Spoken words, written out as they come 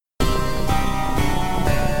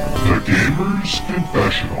Grease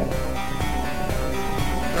Confessional.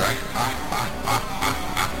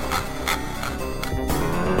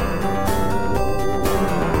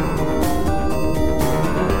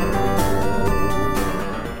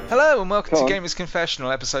 Hello and welcome to Gamers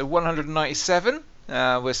Confessional, episode 197.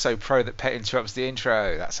 We're so pro that Pet interrupts the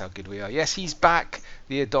intro. That's how good we are. Yes, he's back.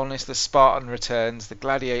 The Adonis, the Spartan returns. The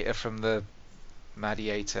gladiator from the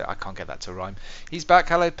Madiator. I can't get that to rhyme. He's back.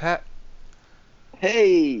 Hello, Pet.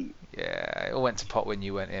 Hey! Yeah, it all went to pot when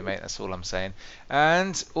you went here, mate. That's all I'm saying.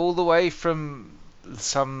 And all the way from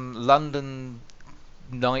some London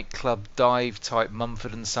nightclub dive type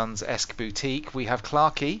Mumford & Sons-esque boutique, we have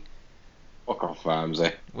Clarky. Fuck off,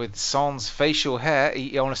 Ramsey. With sans facial hair.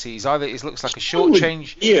 He honestly, he looks like a short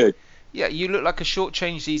change. Weird. Yeah, you look like a short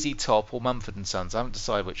change ZZ Top or Mumford & Sons. I haven't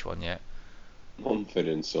decided which one yet.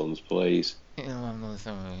 Mumford & Sons, please. Yeah,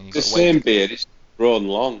 It's the same beard, it's grown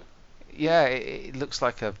long. Yeah, it looks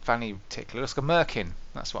like a fanny tickler. It looks like a merkin.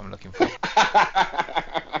 That's what I'm looking for.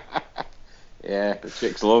 Yeah, the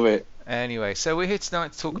chicks love it. Anyway, so we're here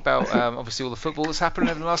tonight to talk about obviously all the football that's happened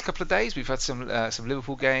over the last couple of days. We've had some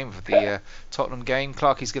Liverpool game, the Tottenham game.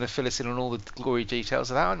 Clarky's going to fill us in on all the glory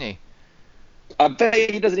details of that, aren't you? I bet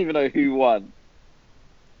he doesn't even know who won.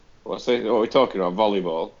 What are we talking about?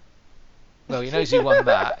 Volleyball? Well, he knows who won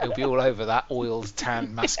that. He'll be all over that oiled,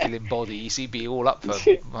 tan, masculine body. He'd be all up for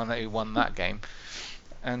who won that game.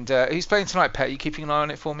 And who's playing tonight, Pet? Are you keeping an eye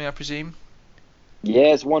on it for me, I presume? Yeah,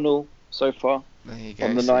 it's 1-1 so far. There you go.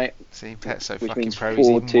 On the night. See, Pet's so Which fucking means pro. He's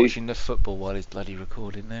even 4-2. watching the football while he's bloody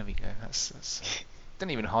recording. There we go. That's don't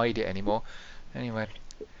even hide it anymore. Anyway,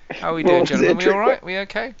 how are we doing, gentlemen? We all right? We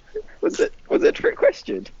okay? Was it a trick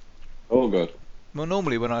question? Oh, good. Well,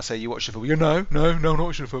 normally when I say you watch the football, you no, I'm not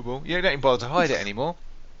watching the football. You don't even bother to hide it anymore.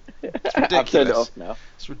 It's ridiculous. I've turned it off now.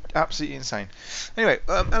 It's absolutely insane. Anyway,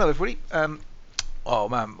 hello everybody. Oh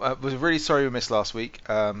man, was really sorry we missed last week.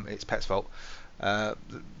 It's Pet's fault.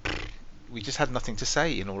 We just had nothing to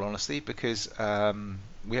say, in all honesty, because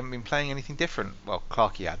we haven't been playing anything different. Well,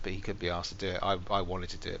 Clarky had, but he couldn't be asked to do it. I wanted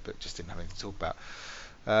to do it, but just didn't have anything to talk about.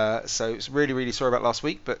 So it's really sorry about last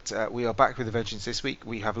week, but we are back with a vengeance this week.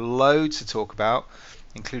 We have loads to talk about,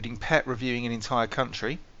 including Pet reviewing an entire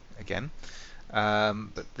country again,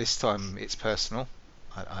 but this time it's personal.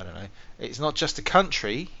 I don't know. It's not just a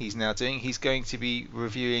country he's now doing. He's going to be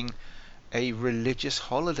reviewing a religious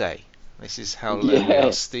holiday. This is how low we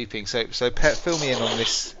are stooping. So Pet, fill me in on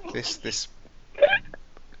this.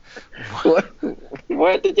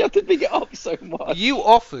 Why did you have to big it up so much? You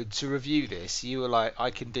offered to review this. You were like,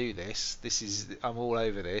 I can do this. I'm all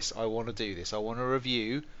over this. I want to do this. I want to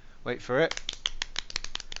review. Wait for it.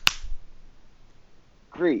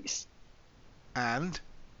 Greece. And?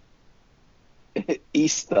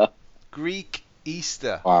 Easter. Greek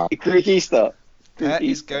Easter. Wow. Greek Easter. Pet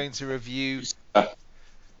is going to review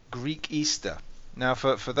Greek Easter. Now,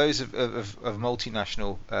 for those of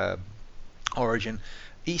multinational origin,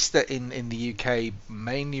 Easter in the UK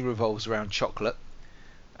mainly revolves around chocolate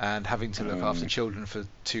and having to look after children for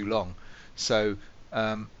too long. So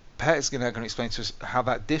Pet is going to explain to us how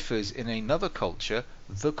that differs in another culture,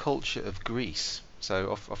 the culture of Greece.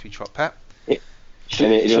 So off you trot, Pet.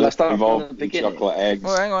 Shall I start from the beginning? Chocolate eggs.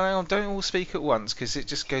 Well, hang on. Don't all speak at once, because it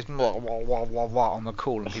just goes wah, wah, wah, wah, wah on the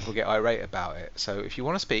call and people get irate about it. So if you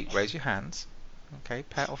want to speak, raise your hands. Okay,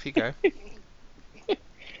 Pat, off you go.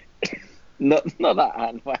 Not that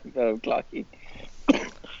hand, Clarky.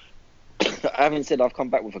 I haven't said I've come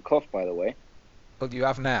back with a cough, by the way. Well, you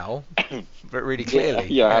have now, but really clearly.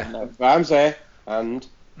 Yeah, I have now. Ramsey, and...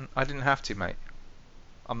 I didn't have to, mate.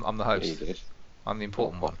 I'm the host. You did. I'm the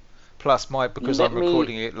important one. Plus, because I'm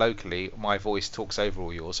recording it locally, my voice talks over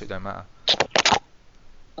all yours, so it don't matter.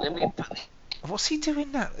 What's he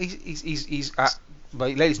doing now? He's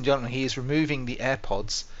ladies and gentlemen, he is removing the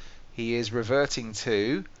AirPods. He is reverting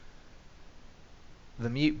to the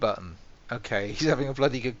mute button. Okay, he's having a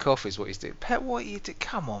bloody good cough is what he's doing. Pet, what are you doing?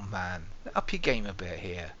 Come on, man. Up your game a bit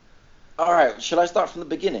here. Alright, shall I start from the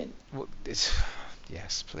beginning?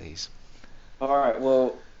 Yes, please. Alright,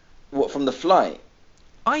 well, what, from the flight?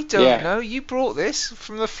 I don't know. You brought this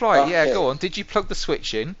from the flight. Okay. Yeah, go on. Did you plug the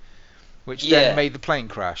switch in, which then made the plane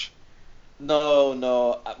crash?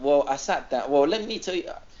 No. Well, I sat down. Well, let me tell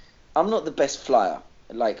you, I'm not the best flyer.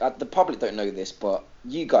 Like, the public don't know this, but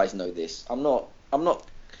you guys know this. I'm not.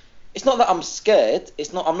 It's not that I'm scared.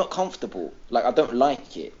 I'm not comfortable. Like, I don't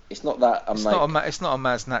like it. It's not that I'm It's not a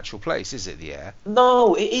man's natural place, is it? The air.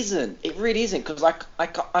 No, it isn't. It really isn't. Because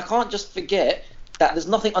I can't just forget that there's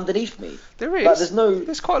nothing underneath me. There is. Like,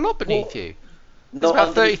 there's quite a lot beneath you. There's Not about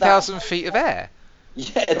underneath 30,000 feet of air.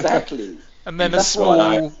 Yeah, exactly. And then a That's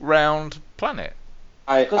small round planet.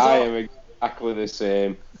 I am exactly the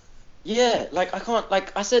same. Yeah, like I can't.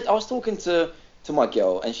 Like I said, I was talking to my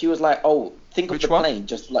girl, and she was like, "Oh, think of Which the one? plane,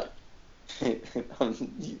 just like."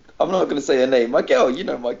 I'm not gonna say her name. My girl, you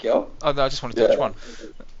know my girl. Oh no, I just wanted to know which one.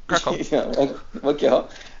 Crack on. Yeah, my girl.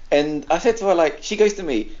 And I said to her, like, she goes to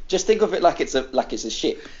me, just think of it like it's a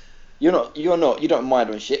ship. You don't mind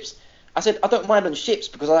on ships. I said, I don't mind on ships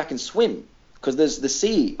because I can swim, because there's the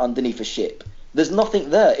sea underneath a ship. There's nothing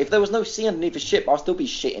there. If there was no sea underneath a ship, I'll still be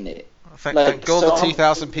shitting it. Thank God so the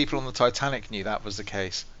 2,000 people on the Titanic knew that was the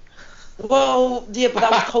case. Well, yeah, but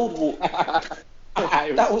that was Cold War.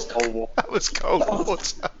 That was Cold War. That was Cold War.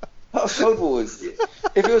 That was Cold Wars.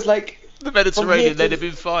 If it was like The Mediterranean, to- they'd have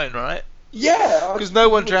been fine, right? yeah, Because no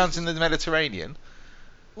one drowns in the Mediterranean,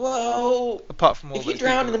 well, apart from all if you those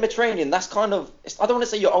drown in the people. Mediterranean, that's kind of, I don't want to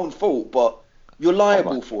say your own fault, but you're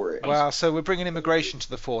liable for it. Wow, so we're bringing immigration to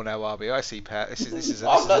the fore now, are we? I see, Pat. This is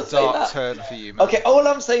I'm not a saying dark that. turn for you, man. Okay, all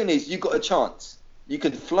I'm saying is you got a chance. You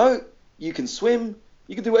can float, you can swim,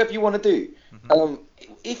 you can do whatever you want to do. Mhm.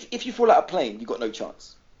 If you fall out of a plane, you got no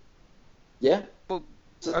chance. Yeah. Well,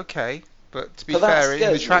 So- okay, but to be So that fair, in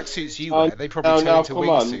the scares me. tracksuits you wear, they probably turn now, into come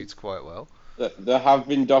on. wingsuits quite well. There have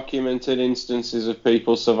been documented instances of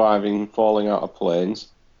people surviving falling out of planes.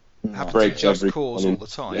 Happens Break to Just every Cause morning. all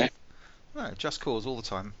the time. Yeah. No, Just Cause all the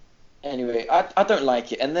time. Anyway, I don't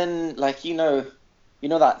like it. And then like you know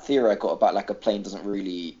that theory I got about like a plane doesn't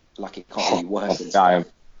really like it can't really work. And I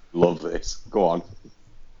stuff. love this. Go on.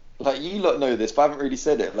 Like you lot know this, but I haven't really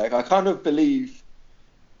said it. Like I kind of believe.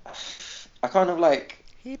 I kind of like.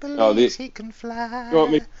 He No, believes he can fly. You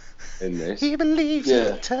want me in this? He believes he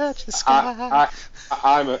Yeah. can touch the sky.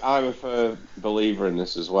 I'm a firm believer in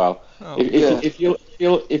this as well. Oh,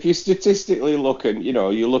 If you statistically look at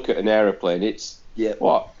you look at an aeroplane, it's Yeah.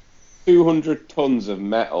 what 200 tons of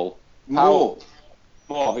metal. More.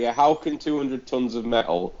 Yeah. How can 200 tons of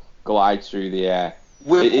metal glide through the air?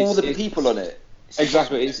 With all the It's- people on it.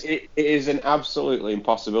 Exactly. It is an absolutely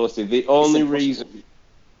impossibility. The only reason,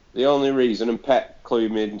 and Pet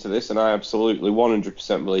clued me into this, and I absolutely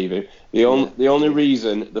 100% believe him. The only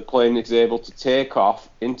reason the plane is able to take off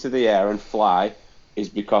into the air and fly is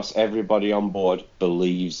because everybody on board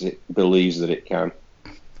believes that it can.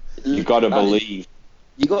 You've got to believe.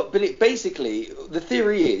 You got basically the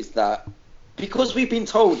theory is that because we've been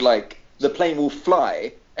told like the plane will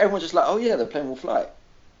fly, everyone's just like, oh yeah, the plane will fly.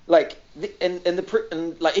 Like and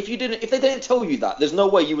like if they didn't tell you that, there's no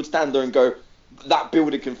way you would stand there and go, that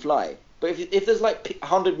building can fly. But if there's like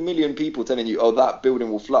 100 million people telling you, oh, that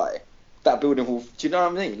building will fly, that building will, do you know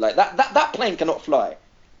what I mean? Like that plane cannot fly.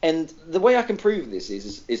 And the way I can prove this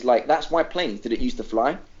is like that's why planes didn't used to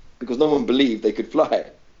fly, because no one believed they could fly.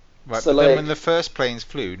 Right, So, but then like- when the first planes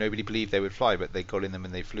flew, nobody believed they would fly, but they got in them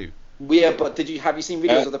and they flew. Yeah, but have you seen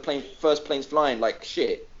videos of the first planes flying like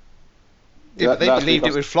shit? Yeah, but they That's believed it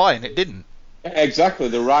because- would fly and it didn't. Exactly.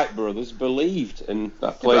 The Wright brothers believed, and that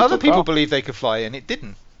Yeah, plane but other took people off. believed they could fly and it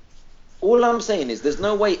didn't. All I'm saying is there's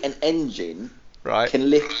no way an engine Right.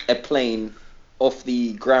 can lift a plane off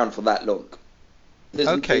the ground for that long.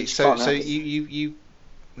 Okay, it so can't so happen. you.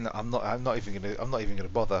 No, I'm not even gonna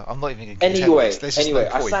bother. I'm not even gonna contend Anyway, with this. There's just no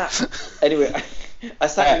point. I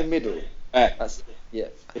sat in the middle.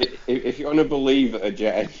 If you want to believe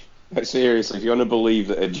that seriously, if you want to believe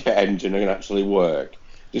that a jet engine can actually work,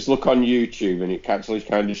 just look on YouTube and it actually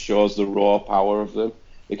kind of shows the raw power of them.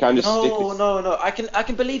 They kind of stick. No. I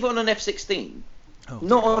can believe it on an F-16. Oh,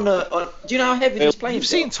 Not God. on. Do you know how heavy these planes You've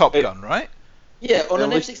seen are? Top Gun, right? Yeah, on They're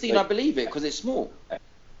an F-16 I literally- believe it because it's small.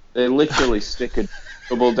 They literally stick a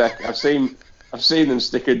double deck. I've seen them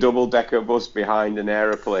stick a double decker bus behind an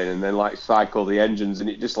aeroplane and then like cycle the engines, and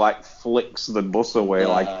it just like flicks the bus away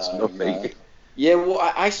like it's nothing. Nah. Yeah, well,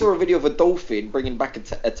 I saw a video of a dolphin bringing back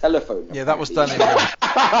a telephone. Yeah, that was done in.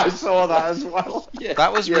 I saw that as well. Yeah,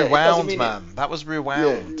 That was yeah, it doesn't rewound, mean man. That was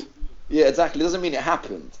rewound. Yeah, exactly. It doesn't mean it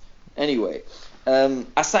happened. Anyway,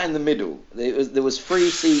 I sat in the middle. There was 3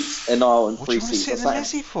 seats in aisle and What do 3 you want to seats. sit in I the sat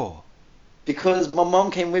Leslie for? because my mum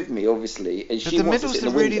came with me, obviously, and But she the wants to middle's sit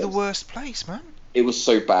in the really the windows. worst place, man. It was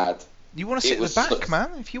so bad. You want to It sit in the was back, so- man.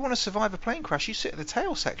 If you want to survive a plane crash, you sit in the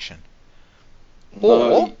tail section.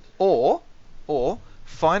 No, Or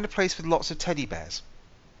find a place with lots of teddy bears.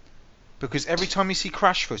 Because every time you see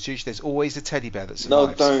crash footage, there's always a teddy bear that no,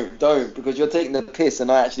 survives. don't, because you're taking the piss,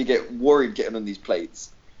 and I actually get worried getting on these planes.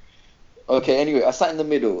 Okay, anyway, I sat in the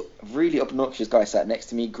middle. Really obnoxious guy sat next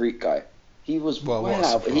to me, Greek guy. He was Well, what a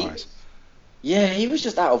out. surprise. He was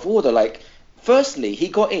just out of order. Like, firstly, he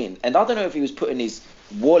got in, and I don't know if he was putting his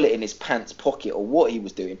wallet in his pants pocket or what he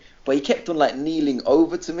was doing, but he kept on like kneeling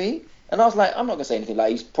over to me, and I was like, I'm not gonna say anything.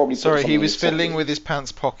 Like, he's probably put Sorry, something he in was his fiddling pocket. with his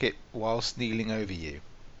pants pocket whilst kneeling over you.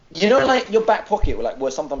 You know, like your back pocket, like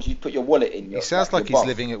where sometimes you put your wallet in. He Your, sounds like your he's bum.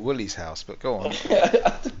 living at Woolly's house, but go on.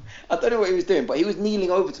 I don't know what he was doing, but he was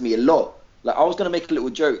kneeling over to me a lot. Like I was gonna make a little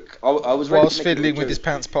joke. I was ready Whilst to make a fiddling little with his joke.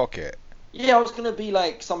 pants pocket. Yeah, I was gonna be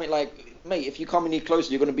like something like, mate, if you come any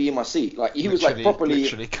closer, you're gonna be in my seat. Like he was like properly.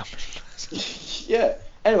 Literally coming. Yeah.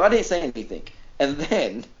 Anyway, I didn't say anything, and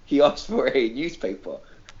then he asked for a newspaper,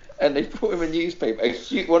 and they brought him a newspaper,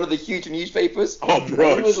 one of the huge newspapers. Oh,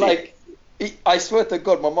 bro, And he was shit. like, I swear to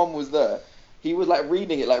God, my mum was there. He was like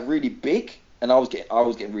reading it like really big, and I was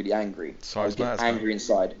getting really angry. I was getting angry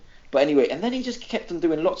inside. But anyway, and then he just kept on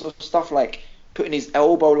doing lots of stuff like putting his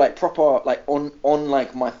elbow like proper like on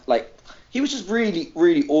like my like. He was just really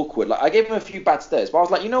really awkward. Like I gave him a few bad stares, but I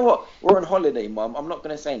was like, you know what? We're on holiday, mum. I'm not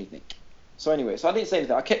gonna say anything. So anyway, so I didn't say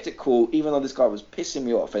anything. I kept it cool, even though this guy was pissing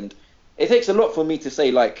me off. And it takes a lot for me to say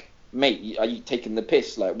like, mate, are you taking the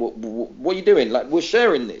piss? Like, what are you doing? Like, we're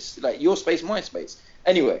sharing this. Like, your space, my space.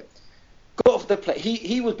 Anyway, got off the plane.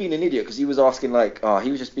 He was being an idiot because he was asking like, he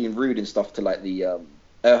was just being rude and stuff to like the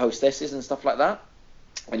air hostesses and stuff like that.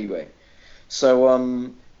 Anyway,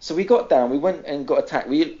 so we got down. We went and got attacked.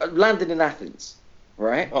 We landed in Athens,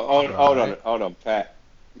 right? Hold on, Pet.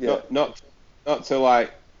 Yeah. Not to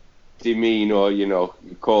like demean or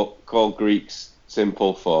call Greeks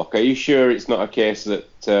simple folk. Are you sure it's not a case that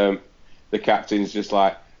the captain's just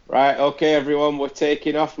like, right, okay, everyone, we're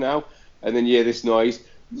taking off now, and then you hear this noise,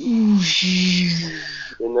 and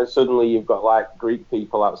then suddenly you've got like Greek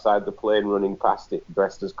people outside the plane running past it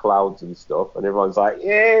dressed as clouds and stuff, and everyone's like,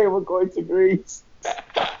 yeah, we're going to Greece.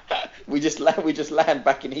 We just land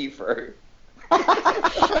back in Heathrow.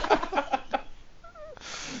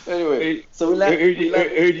 Anyway, so we land.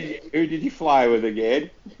 Who did you fly with again?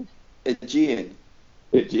 Aegean.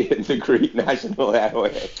 The Greek National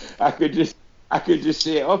Airway. I could just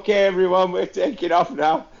say, okay, everyone, we're taking off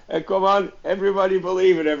now. And come on, everybody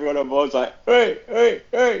believe it. Everyone on board's like, hey.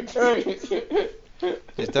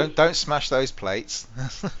 Just don't smash those plates.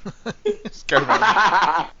 Just go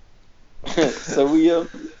around. So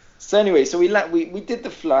anyway, we did the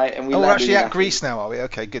flight and we. Oh, we're landed actually in at Greece Athens. now, are we?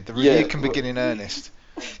 Okay, good. The review can begin in earnest.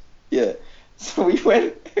 Yeah. So we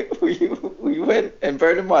went, and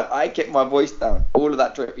bearing in mind, I kept my voice down all of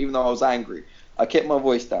that trip, even though I was angry. I kept my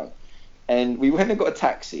voice down, and we went and got a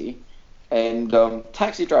taxi, and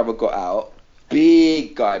taxi driver got out,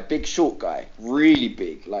 big guy, big short guy, really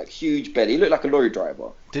big, like huge belly. He looked like a lorry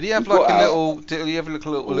driver. Did he have got like a out. little? Did he have like a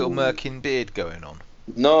little Merkin beard going on?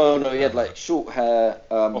 No, he had like short hair,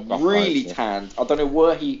 really yeah. tanned. I don't know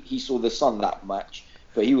where he saw the sun that much,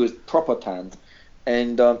 but he was proper tanned.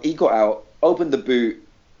 And he got out, opened the boot,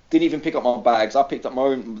 didn't even pick up my bags. I picked up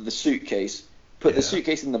the suitcase, put the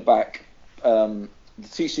suitcase in the back, the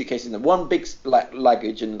two suitcases in the one big like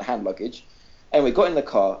luggage and hand luggage. And we got in the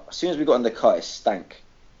car. As soon as we got in the car, it stank.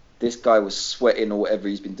 This guy was sweating or whatever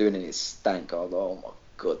he's been doing, and it stank. I was like, oh my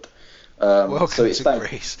god. Welcome it to stank.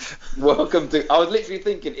 Greece. Welcome to. I was literally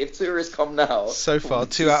thinking, if tourists come now. So far,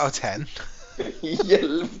 2 out of 10.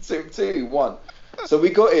 Yeah, two, one. So we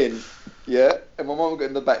got in, yeah, and my mum got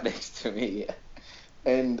in the back next to me, yeah.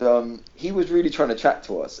 And he was really trying to chat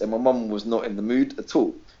to us, and my mum was not in the mood at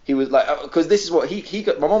all. He was like, because this is what he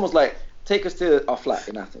got. My mum was like, take us to our flat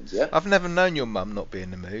in Athens, yeah. I've never known your mum not be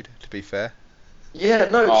in the mood, to be fair. Yeah,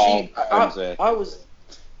 no, I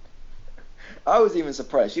I was even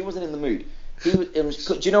surprised. She wasn't in the mood. Do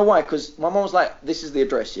you know why? Because my mum was like, this is the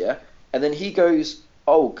address, yeah? And then he goes,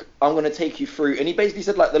 oh, I'm going to take you through. And he basically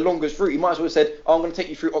said, like, the longest route. He might as well have said, oh, I'm going to take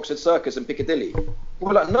you through Oxford Circus and Piccadilly.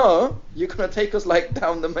 We're like, no, you're going to take us, like,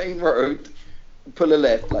 down the main road, pull a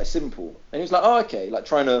left, like, simple. And he was like, oh, okay, like,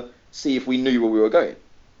 trying to see if we knew where we were going.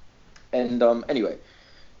 And anyway,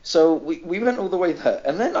 so we went all the way there.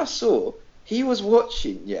 And then I saw he was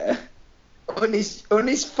watching, yeah, on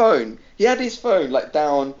his phone. He had his phone, like,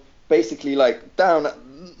 down, basically, like, down,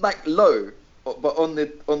 like, low, but on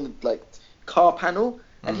the like, car panel,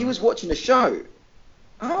 and he was watching a show.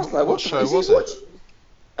 And I was like, What show was it?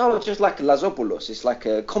 Oh, it's just like Lazopoulos. It's like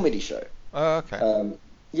a comedy show. Oh, okay.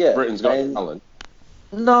 Yeah. Britain's Got Talent.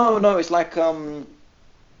 No, it's like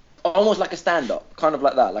almost like a stand-up, kind of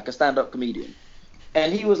like that, like a stand-up comedian.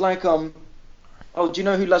 And he was like, oh, do you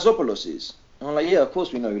know who Lazopoulos is? And I'm like, yeah, of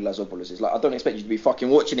course we know who Lazopoulos is. Like, I don't expect you to be fucking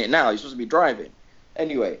watching it now. You're supposed to be driving.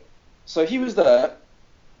 Anyway, so he was there,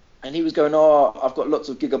 and he was going, oh, I've got lots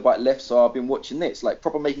of gigabyte left, so I've been watching this, like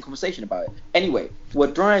proper making conversation about it. Anyway,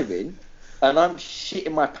 we're driving, and I'm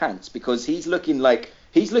shitting my pants because he's looking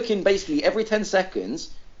basically every 10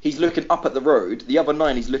 seconds, he's looking up at the road. The other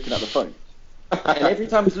 9, he's looking at the phone. And every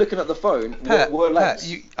time he's looking at the phone, we're like...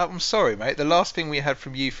 I'm sorry, mate. The last thing we had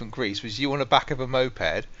from you from Greece was you on the back of a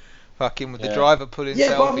moped, Fucking with the Yeah. driver pulling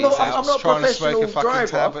Yeah, but selfies I'm out, not a trying to smoke a professional fucking driver.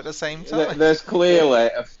 tab at the same time. There's clearly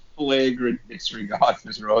a flagrant disregard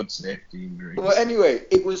for road safety in Greece. Well, anyway,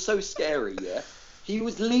 it was so scary, yeah. He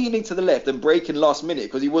was leaning to the left and braking last minute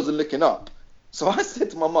because he wasn't looking up. So I said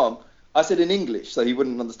to my mum, I said in English so he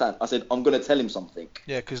wouldn't understand. I said, I'm going to tell him something.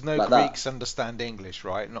 Yeah, because no Like that. Greeks understand English,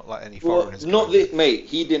 right? Not like any Well, foreigners. not can. this, mate.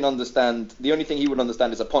 He didn't understand. The only thing he would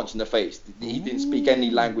understand is a punch in the face. He didn't speak any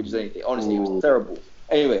languages or anything. Honestly, it was terrible.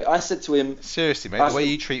 Anyway, I said to him, Seriously, mate, the way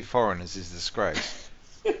you treat foreigners is a disgrace.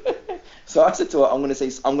 so I said to her, I'm gonna say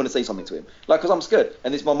something to him, like, because I'm scared.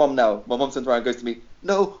 And this is my mum now. My mum turns around and goes to me,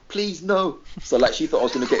 no, please, no. So like she thought I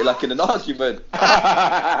was gonna get like in an argument.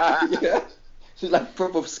 Yeah, she's like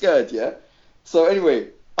proper scared. Yeah. So anyway,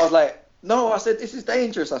 I was like, no. I said this is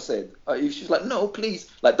dangerous. I said. She's like, no, please,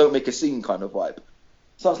 like don't make a scene kind of vibe.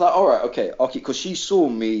 So I was like, all right, okay, because she saw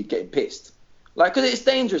me getting pissed, like, because it's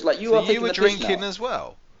dangerous. Like you are So taking you were the piss drinking now. as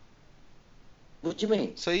well? What do you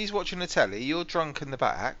mean? So he's watching the telly, you're drunk in the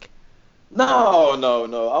back. No.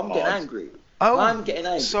 I'm getting Odd. angry. Oh, I'm getting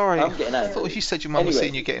angry. sorry. I'm getting I angry. thought you said your mum was Anyway.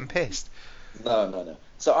 seeing you getting pissed. No.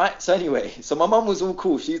 So anyway, so my mum was all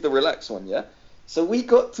cool. She's the relaxed one, yeah. So we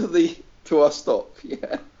got to our stop,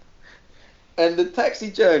 yeah. And the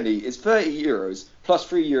taxi journey is €30 plus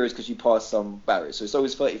 €3 because you pass some barriers. So it's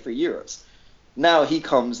always €33. Now he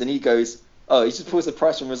comes and he goes, oh, he just pulls the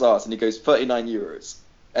price from his ass and he goes €39.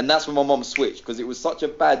 And that's when my mum switched because it was such a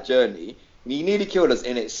bad journey. He nearly killed us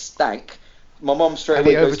and it stank. My mum straight And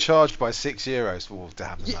away he goes, overcharged by €6 for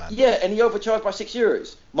damn the man. yeah, and he overcharged by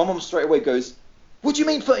 €6. My mum straight away goes, what do you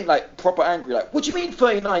mean 30, like proper angry, like, what do you mean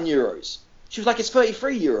 €39? She was like, it's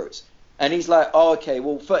 €33. And he's like, oh, okay,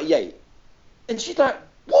 well, 38. And she's like,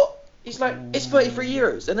 what? He's like, it's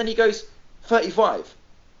 €33. And then he goes, 35.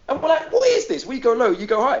 And we're like, what is this? We go low, you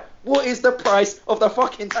go high. What is the price of the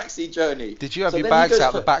fucking taxi journey? Did you have So your then he bags goes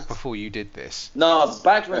out the for- back before you did this? No,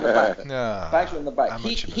 bags were in the back. No. Bags were in the back. How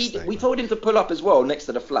much of a We statement. told him to pull up as well next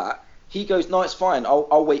to the flat. He goes, no, it's fine.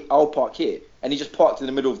 I'll wait. I'll park here. And he just parked in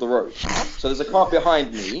the middle of the road. So there's a car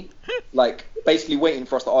behind me, like basically waiting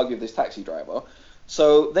for us to argue with this taxi driver.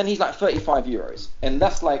 So then he's like €35, and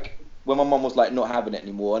that's like when my mum was like not having it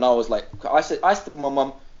anymore. And I was like, I said to my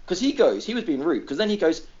mum, because he was being rude. Because then he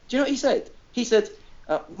goes, do you know what he said? He said,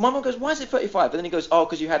 my mum goes, why is it 35? And then he goes, oh,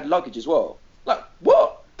 because you had luggage as well. Like,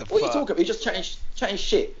 what? What are you talking about? He's just chatting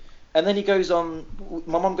shit. And then he goes, my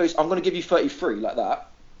mum goes, I'm going to give you 33, like that.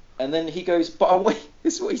 And then he goes, but I wait.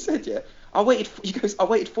 This is what he said, yeah. He goes, I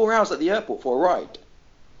waited 4 hours at the airport for a ride.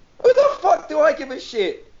 Who the fuck do I give a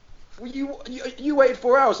shit? Well, you waited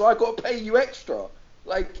 4 hours, so I got to pay you extra.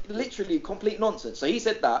 Like, literally complete nonsense. So he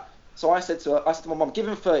said that. So I said to my mum, give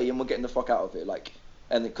him 30 and we're getting the fuck out of it. Like,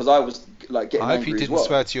 and because I was like getting I hope angry you as didn't well.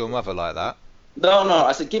 swear to your mother like that. No,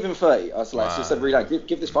 I said give him 30. I was like, Wow. she said, really,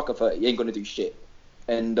 give this fucker 30. He ain't gonna do shit.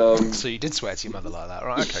 And So you did swear to your mother like that,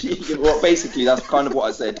 right? Okay. Good. well, basically that's kind of what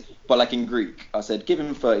I said, but like in Greek, I said give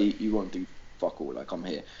him 30. You won't do fuck all. Like I'm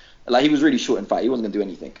here. Like he was really short and fat. He wasn't gonna do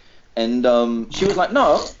anything. And she was like,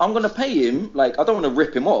 no, I'm gonna pay him. Like I don't want to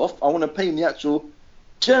rip him off. I want to pay him the actual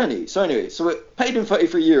journey. So anyway, so we paid him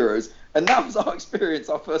 €33, and that was our experience.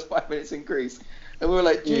 Our first 5 minutes in Greece. And we were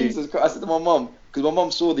like, Jesus Christ. I said to my mum, because my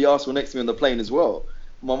mum saw the arsehole next to me on the plane as well.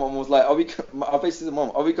 My mum was like, I basically said to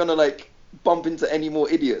mum, are we going to like bump into any more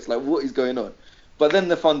idiots? Like, what is going on? But then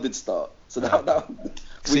the fun did start. So that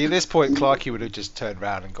See, at this point, Clarkey would have just turned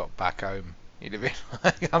around and got back home. He'd have been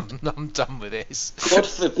like, I'm done with this. God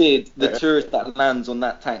forbid the tourist that lands on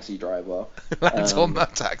that taxi driver. Lands on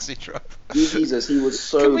that taxi driver. Jesus, he was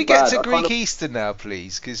so bad. Can we get to I Greek kind of- Easter now,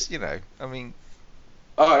 please? Because, you know, I mean...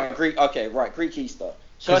 All right, Greek. Okay, right, Greek Easter.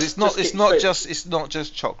 Shall I Because it's skip not straight-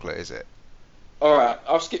 just chocolate, is it? All right,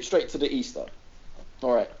 I'll skip straight to the Easter.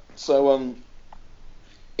 All right, so in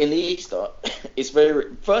the Easter, it's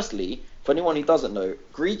very. Firstly, for anyone who doesn't know,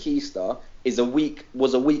 Greek Easter was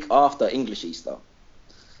a week after English Easter.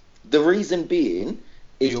 The reason being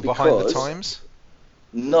is You're because behind the times?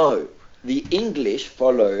 no, the English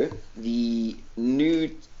follow the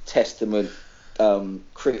New Testament.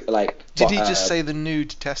 Did he just say the Nude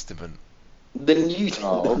Testament? the New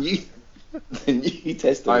Oh. the New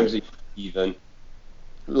Testament? Times even.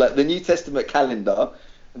 Like the New Testament calendar,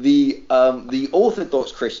 the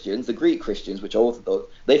Orthodox Christians, the Greek Christians, which are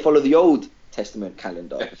Orthodox, they follow the Old Testament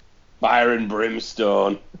calendar. Fire and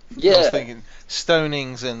brimstone. I was Yeah. thinking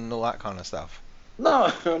stonings and all that kind of stuff.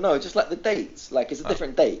 No, just like the dates. Like it's a Oh.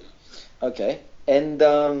 different date. Okay. And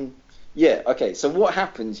yeah, okay. So what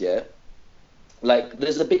happens, yeah? Like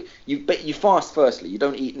there's a big you fast firstly, you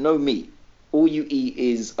don't eat no meat. All you eat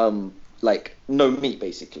is like no meat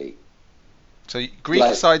basically. So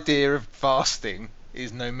Greek's idea of fasting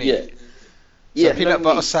is no meat. Yeah. So Yeah, peanut no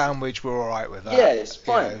butter meat. sandwich, we're all right with that. Yeah, it's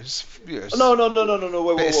fine. No, Bit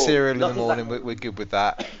whoa. of cereal in the Nothing morning, that- we're good with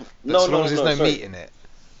that. But No, so long as there's no sorry. meat in it.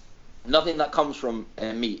 Nothing that comes from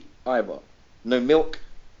meat either. No milk,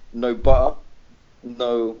 no butter,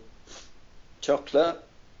 no chocolate.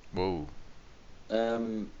 Whoa.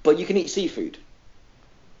 But you can eat seafood.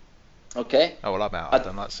 Okay. Oh well, I'm out. I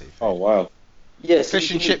don't like seafood. Oh wow. Yeah. So Fish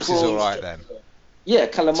you and can eat chips is prawns, all right then. Yeah,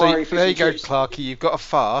 So calamari. Fish there you and go, chips. Clarky. You've got a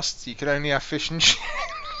fast. You can only have fish and chips.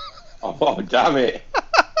 Oh damn it.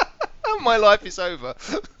 My life is over.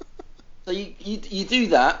 So you do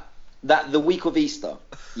that the week of Easter.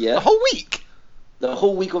 Yeah. The whole week. The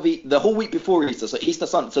whole week the whole week before Easter. So Easter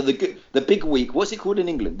Sunday. So the big week. What's it called in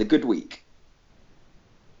England? The good week.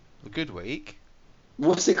 The good week.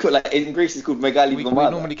 What's it called? Like in Greece, it's called Megali We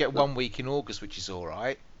Vomada. normally get 1 week in August, which is all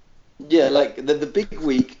right. Yeah, like the big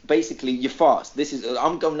week. Basically, you fast. This is.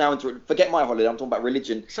 I'm going now into forget my holiday. I'm talking about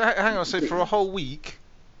religion. So hang on. So for a whole week,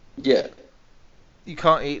 Yeah. you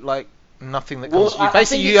can't eat like nothing that Well, comes. I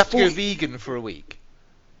Basically, think you it's have to go 40 vegan for a week.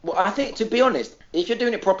 Well, I think to be honest, if you're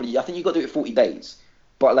doing it properly, I think you got to do it 40 days.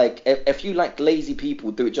 But like, if you like lazy people,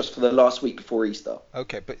 do it just for the last week before Easter.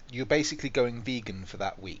 Okay, but you're basically going vegan for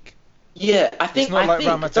that week. Yeah, I think. It's not like think,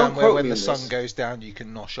 Ramadan don't where quote when me the on sun this. goes down you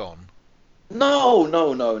can nosh on.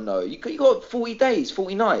 No. You got 40 days,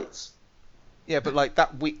 40 nights. Yeah, but like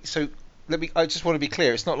that week. So I just want to be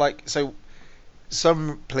clear. It's not like so.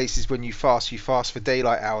 Some places when you fast for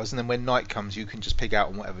daylight hours, and then when night comes, you can just pig out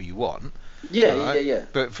on whatever you want. Yeah, right? yeah.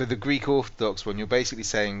 But for the Greek Orthodox one, you're basically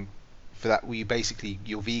saying for that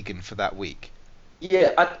you're vegan for that week.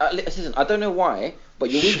 Yeah, listen, I don't know why, but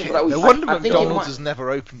you're vegan for that week. No wonder I think it McDonald's might- has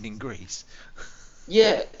never opened in Greece.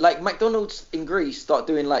 Yeah, like McDonald's in Greece start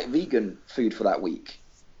doing like vegan food for that week,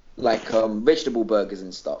 like vegetable burgers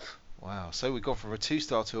and stuff. Wow. So we've gone from a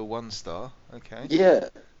 2-star to a 1-star. Okay. Yeah,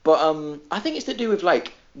 but I think it's to do with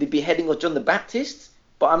like the beheading of John the Baptist,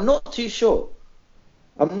 but I'm not too sure.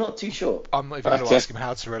 I'm not even going to Okay. ask him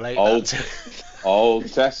how to relate Old, that to. Old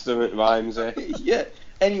Testament vibes, eh? Yeah.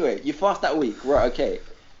 Anyway, you fast that week, right? Okay,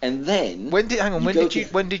 and then When go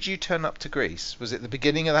to- did you turn up to Greece? Was it the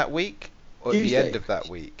beginning of that week or at the Tuesday. end of that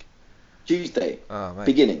week? Tuesday Oh mate,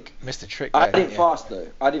 beginning. missed a trick. I there, didn't yeah. fast though.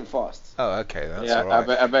 I didn't fast. Oh, okay, that's Yeah, all right.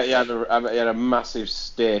 I bet you had a massive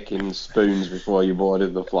steak in spoons before you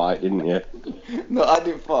boarded the flight, didn't you? No, I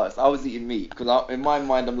didn't fast. I was eating meat because in my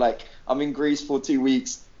mind I'm like, I'm in Greece for 2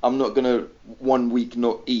 weeks. I'm not gonna 1 week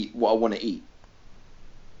not eat what I want to eat.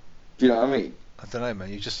 Do you know what I mean? I don't know, man.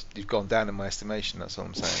 You've gone down in my estimation. That's all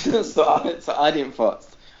I'm saying. so I didn't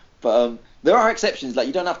fast. But there are exceptions. Like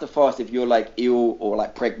you don't have to fast if you're like ill or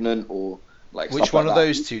like pregnant or like. Which stuff one like of that.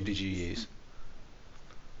 those two did you use?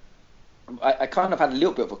 I kind of had a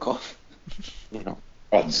little bit of a cough.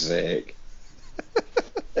 God's sake.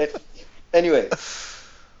 Anyway,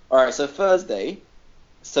 all right. So Thursday.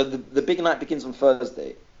 So the big night begins on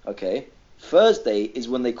Thursday. Okay. Thursday is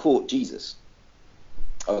when they caught Jesus.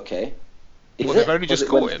 Okay. Is Well, they've it? only Was just it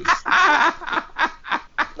caught when- him.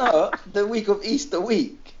 No, the week of Easter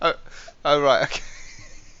week. Oh right. Okay.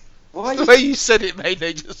 Why? The way you said it made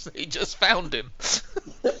they just found him.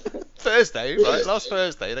 Thursday, right? Last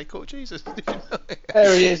Thursday they caught Jesus. Did you know it?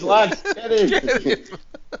 There he is, lad. Get him. Get him.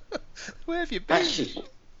 Where have you been? Actually,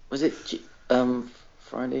 was it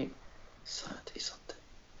Friday, Saturday, Sunday?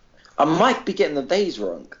 I might be getting the days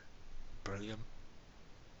wrong. Brilliant.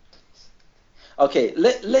 Okay,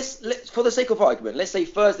 let's for the sake of argument, let's say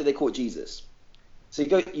Thursday they caught Jesus. So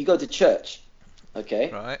you go to church, okay?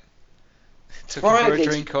 Right. Took him for a Friday-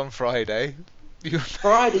 drink on Friday.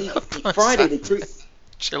 Friday they took.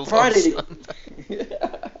 Chilled Friday on they- Sunday.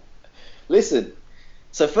 Listen,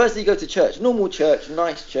 so Thursday you go to church, normal church,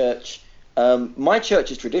 nice church. My church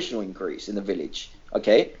is traditional in Greece, in the village.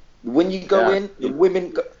 Okay, when you go Yeah. in, the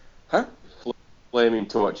women go, huh? Flaming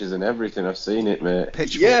torches and everything. I've seen it, mate.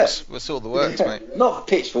 Pitchforks. What's all the works, mate? Not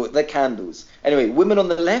pitchfork, they're candles. Anyway, women on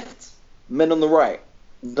the left, men on the right.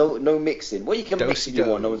 No mixing. Well, you can mix if you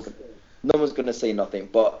want. No one's gonna say nothing.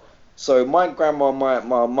 But so my grandma, my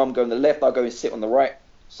mum go on the left. I go and sit on the right,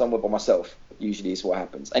 somewhere by myself. Usually, is what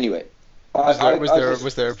happens. Anyway,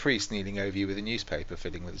 Was there a priest kneeling over you with a newspaper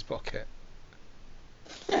filling with his pocket?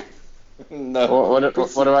 No.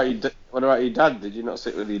 What about your dad? Did you not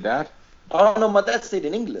sit with your dad? Oh no, my dad stayed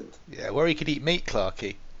in England. Yeah, where he could eat meat,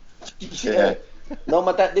 Clarky. Yeah. No,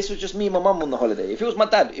 my dad. This was just me and my mum on the holiday. If it was my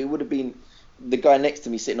dad, it would have been the guy next to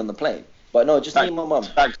me sitting on the plane. But no, just me and my mum.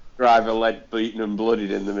 Taxi driver led, beaten and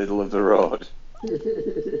bloodied in the middle of the road.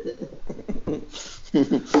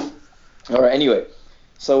 All right. Anyway,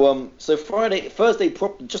 so Thursday,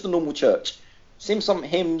 just a normal church. Sing some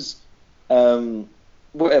hymns.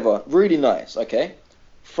 whatever, really nice. Okay.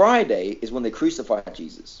 Friday is when they crucified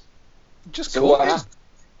Jesus. Just So caught what him happened?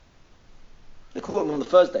 They caught him on the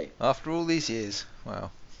Thursday. after all these years.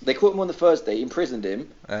 Wow. They caught him on the Thursday, imprisoned him,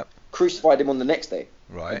 Yep. crucified him on the next day.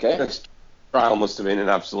 Right. Okay. This trial must have been an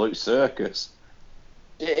absolute circus.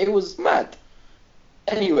 It was mad.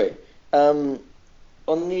 Anyway, on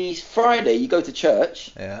the Friday you go to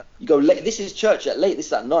church. Yeah. You go late. This is church at late. This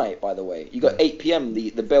is at night, by the way. You go 8 p.m. The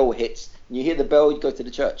bell hits. And you hear the bell. You go to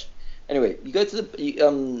the church. Anyway, you go to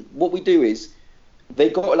the. What we do is, they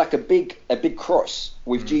got like a big cross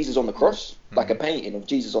with Jesus on the cross, like a painting of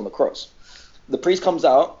Jesus on the cross. The priest comes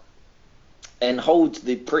out and holds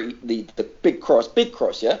the big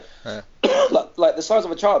cross, yeah, like the size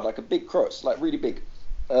of a child, like a big cross, like really big.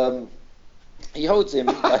 He holds him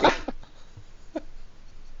like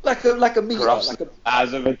a meter, Cross like a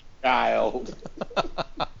as of a child.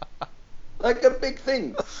 like a big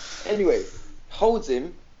thing. Anyway, holds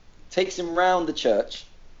him, takes him round the church,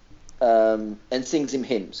 and sings him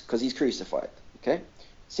hymns because he's crucified. Okay,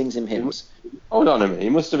 sings him hymns. Hold on a minute, he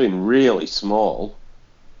must have been really small.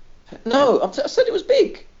 No, I said it was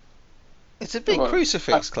big. It's a big Well,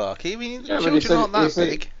 crucifix, Clarky. I mean, Yeah, but he children said- aren't that he said-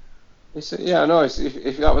 big. Yeah, no,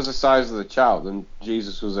 if that was the size of the child, then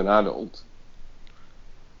Jesus was an adult.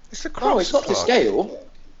 It's the cross. No, it's not to Clarky. scale.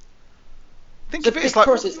 Think It's a of it big as like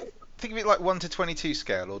cross. think of it like 1:22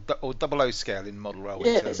 scale or 00 scale in model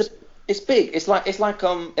railway Yeah, terms. it's big. It's like like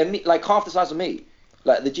half the size of me.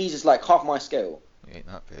 Like the Jesus, like half my scale. It ain't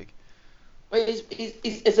that big. But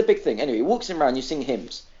it's a big thing. Anyway, he walks him around. You sing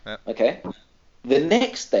hymns. Yeah. Okay. The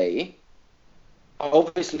next day,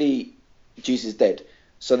 obviously, Jesus is dead.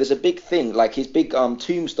 So there's a big thing, like his big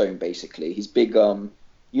tombstone, basically. His big when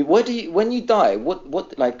you die?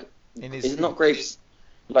 What like In is it not graves?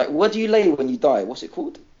 Like what do you lay when you die? What's it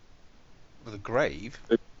called? With a grave,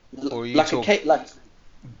 or are you Like a talking cake,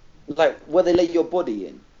 like where they lay your body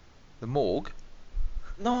in. the morgue?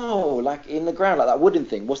 No, like in the ground, like that wooden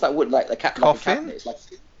thing. What's that wood? Like the cat. Coffin? Like a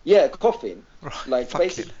coffin. Yeah, a coffin. Right. Like fucking-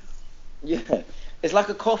 basically, yeah, it's like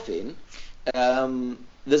a coffin.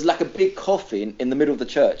 There's like a big coffin in the middle of the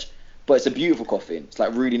church, but it's a beautiful coffin. It's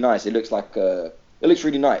like really nice. It looks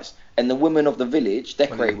really nice. And the women of the village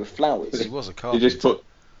decorate with flowers. He was a They carpenter.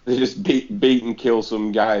 just beat and kill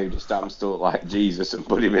some guy who just happens to look like Jesus and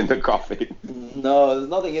put him in the coffin. No, there's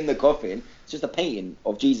nothing in the coffin. It's just a painting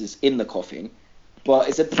of Jesus in the coffin, but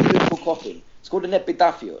it's a beautiful coffin. It's called an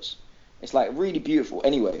epitaphios. It's like really beautiful.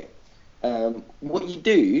 Anyway, what you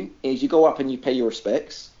do is you go up and you pay your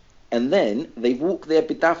respects, and then they walk the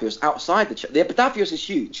epitaphios outside the church. The epitaphios is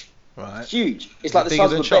huge. Right. It's huge. It's Is like it the bigger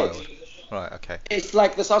size than of a bed. child? Right. Okay. It's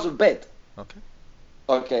like the size of a bed. Okay.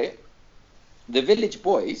 Okay. The village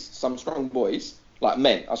boys, some strong boys, like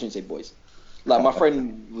men, I shouldn't say boys. Like my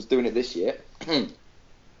friend was doing it this year. It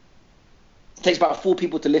takes about 4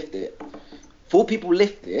 people to lift it. 4 people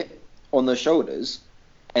lift it on their shoulders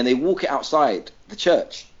and they walk it outside the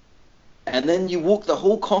church. And then you walk the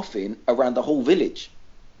whole coffin around the whole village.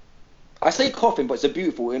 I say coffin, but it's a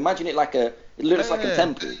beautiful. Imagine it it looks like a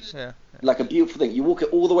temple. Yeah. Like a beautiful thing. You walk it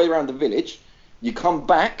all the way around the village. You come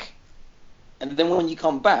back, and then when you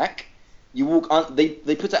come back, you walk. They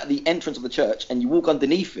put it at the entrance of the church, and you walk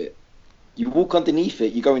underneath it. You walk underneath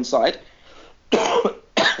it. You go inside,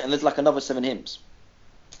 and there's like another 7 hymns.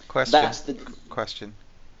 Question. That's the. Question.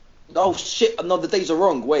 Oh shit! No, the days are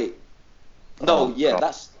wrong. Wait. No, Oh, yeah, God.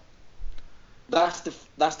 that's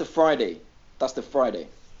the Friday. That's the Friday.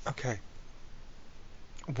 Okay.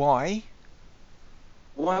 Why?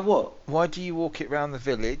 Why what? Why do you walk it round the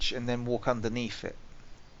village and then walk underneath it?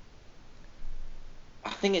 I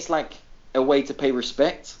think it's like a way to pay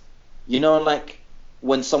respect. You know, like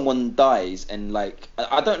when someone dies and like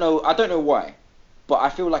I don't know why, but I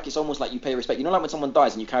feel like it's almost like you pay respect. You know, like when someone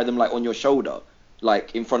dies and you carry them like on your shoulder,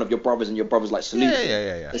 like in front of your brothers, and your brothers like salute.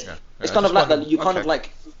 Yeah. It's, yeah. it's I kind of just like that. wondered- You kind of okay.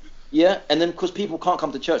 like, yeah. And then because people can't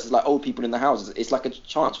come to church, there's like old people in the houses. It's like a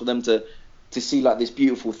chance for them to see like this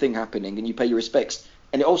beautiful thing happening, and you pay your respects.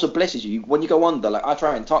 And it also blesses you when you go under. Like I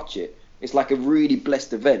try and touch it. It's like a really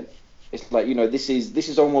blessed event. It's like, you know, this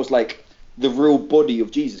is almost like the real body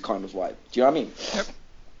of Jesus kind of vibe. Do you know what I mean? Yep.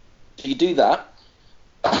 So you do that.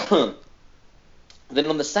 Then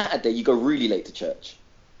on the Saturday you go really late to church.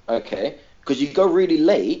 Okay? Because you go really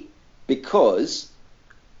late because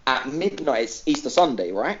at midnight it's Easter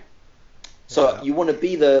Sunday, right? So Yeah. you want to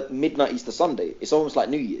be the midnight Easter Sunday. It's almost like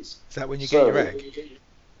New Year's. Is that when you So- get your egg?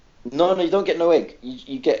 No, you don't get no egg.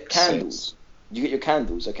 You get candles. You get your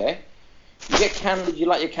candles, okay? You get candles. You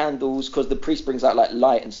light your candles because the priest brings out like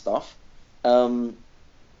light and stuff.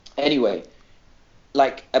 Anyway,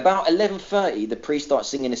 like about 11:30, the priest starts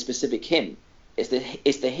singing a specific hymn, It's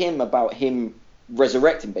the hymn about him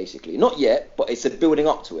resurrecting, basically. Not yet, but it's a building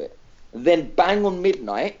up to it. Then bang on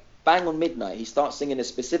midnight, he starts singing a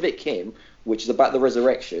specific hymn, which is about the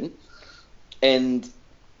resurrection, and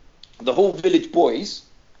the whole village boys,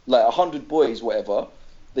 like 100 boys, whatever,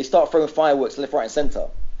 they start throwing fireworks left, right, and centre,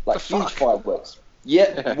 like huge fireworks.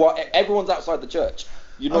 Yeah, well, everyone's outside the church.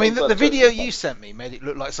 I mean, the video you sent me made it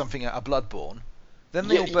look like something out of Bloodborne. Then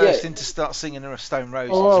they all burst in to start singing of Stone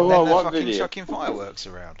Roses, and then they're fucking chucking fireworks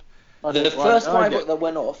around. The first firework that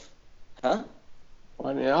went off, huh?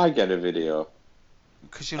 Why didn't I get a video?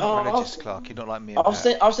 Because you're not religious, Clark. You're not like me. I'll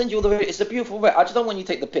send you all the video. It's a beautiful video. I just don't want you to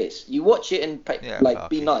take the piss. You watch it and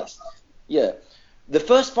be nice. Yeah. The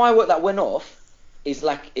first firework that went off is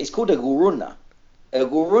it's called a guruna. A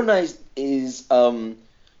guruna is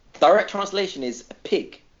direct translation is a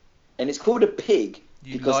pig, and it's called a pig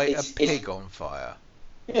because light a pig on fire.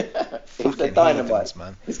 It's a dynamite,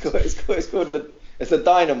 man. It's a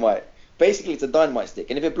dynamite. Basically, it's a dynamite stick,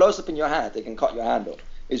 and if it blows up in your hand, it can cut your hand off.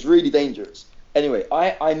 It's really dangerous. Anyway,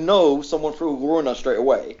 I know someone threw a guruna straight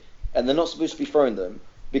away, and they're not supposed to be throwing them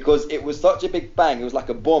because it was such a big bang. It was like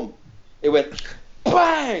a bomb. It went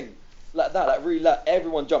bang like that, like really loud.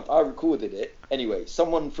 Everyone jumped. I recorded it. Anyway,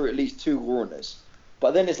 someone threw at least 2 gurunas,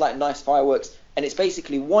 but then it's like nice fireworks, and it's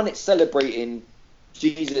basically one, it's celebrating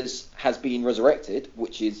Jesus has been resurrected,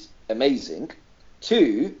 which is amazing.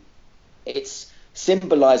 2, it's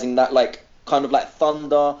symbolizing that like kind of like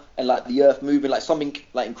thunder and like the earth moving, like something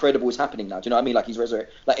like incredible is happening now. Do you know what I mean? Like he's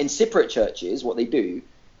resurrected. Like in Cypriot churches, what they do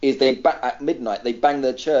is at midnight they bang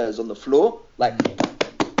their chairs on the floor, like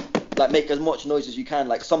make as much noise as you can,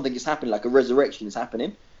 like something is happening, like a resurrection is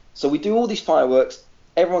happening. So we do all these fireworks.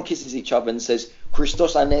 Everyone kisses each other and says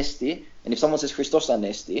Christos Anesti. And if someone says Christos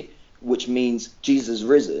Anesti, which means Jesus is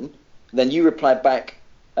risen, then you reply back.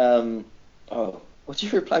 What do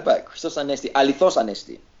you reply back? Christos Anesti, Alithos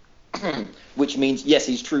Anesti, which means yes,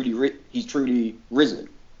 he's truly risen.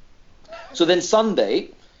 So then Sunday,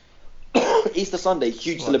 Easter Sunday,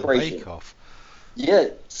 huge celebration. Yeah,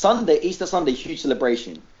 Easter Sunday, huge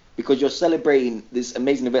celebration because you're celebrating this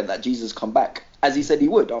amazing event that Jesus come back as he said he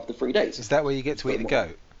would after 3 days. Is that where you get to eat the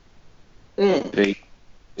goat?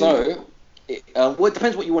 No, it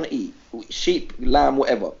depends what you want to eat: sheep, lamb,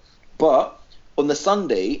 whatever. But on the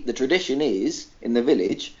Sunday, the tradition is in the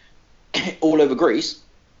village, all over Greece,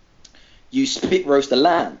 you spit roast a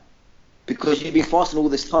lamb because you've been fasting all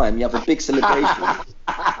this time. You have a big celebration.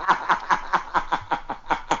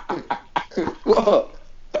 What?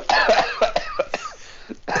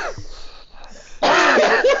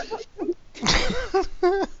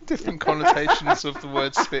 Different connotations of the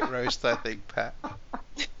word spit roast, I think, Pat.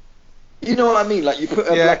 You know what I mean? Like you put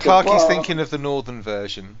Clarky's thinking of the northern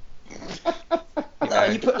version.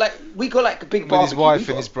 You put we got like a big barbecue. With his wife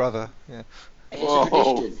and his brother. Yeah. It's a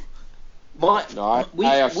tradition.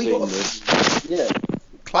 I have seen this. Yeah.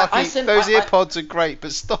 Clarky, those earpods are great,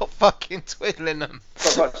 but stop fucking twiddling them.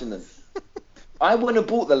 Stop touching them. I went and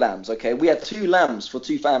bought the lambs, okay? We had 2 lambs for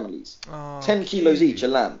 2 families. 10 kilos each, a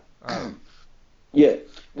lamb. Oh. Yeah.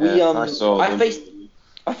 I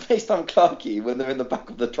FaceTimed Clarky when they're in the back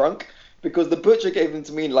of the trunk because the butcher gave them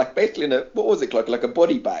to me like basically in what was it, like a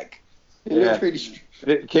body bag. Yeah.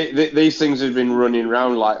 These things had been running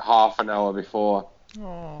around like half an hour before.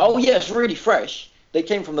 Oh yeah, it's really fresh. They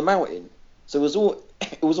came from the mountain, so it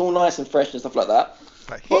was all nice and fresh and stuff like that.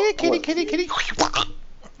 Like, here, kitty.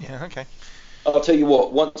 Yeah, okay. I'll tell you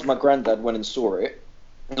what. Once my granddad went and saw it,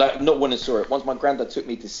 once my granddad took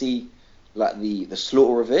me to see like the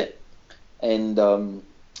slaughter of it, and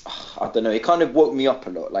I don't know, it kind of woke me up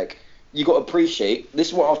a lot. Like you got to appreciate. This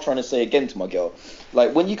is what I was trying to say again to my girl.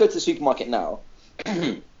 Like when you go to the supermarket now,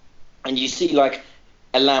 and you see like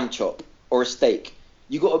a lamb chop or a steak,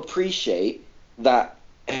 you got to appreciate that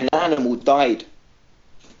an animal died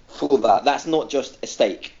for that. That's not just a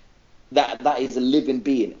steak. That is a living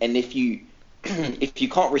being. And if you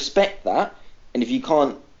can't respect that, and if you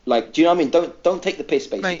can't, like, do you know what I mean? Don't take the piss,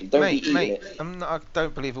 basically. Don't be eating it. I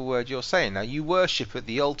don't believe a word you're saying now. You worship at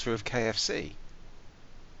the altar of KFC.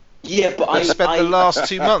 Yeah, but I spent the last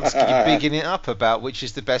 2 months bigging it up about which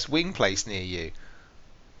is the best wing place near you.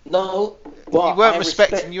 No, well, you weren't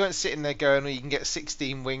respecting. You weren't sitting there going, "Oh, you can get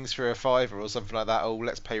 16 wings for a £5 or something like that." Oh,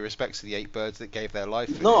 let's pay respects to the 8 birds that gave their life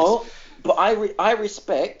for this. But I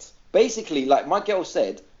respect. Basically, like my girl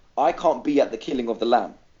said, I can't be at the killing of the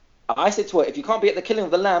lamb. I said to her, if you can't be at the killing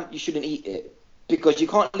of the lamb, you shouldn't eat it because you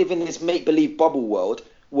can't live in this make-believe bubble world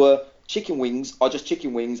where chicken wings are just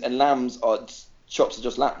chicken wings and lambs are chops are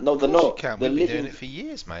just lamb. No, they're not. You can. We've been doing it for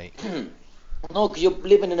years, mate. No, because you're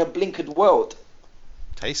living in a blinkered world.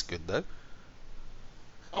 Tastes good though.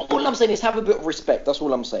 All I'm saying is have a bit of respect. That's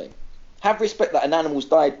all I'm saying. Have respect that an animal's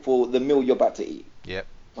died for the meal you're about to eat. Yep.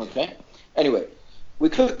 Okay. Anyway, we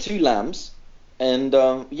cooked 2 lambs, and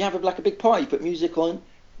you have like a big party. You put music on,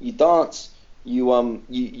 you dance,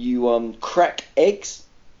 you crack eggs,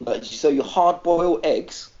 like so you hard boil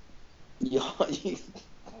eggs. You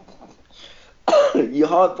you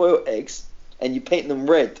hard boil eggs, and you paint them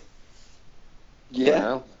red. Yeah.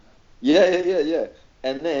 Well, Yeah.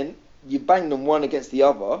 And then you bang them one against the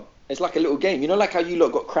other. It's like a little game. You know, like how you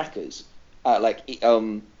lot got crackers at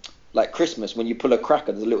like Christmas when you pull a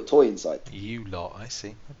cracker, there's a little toy inside. You lot, I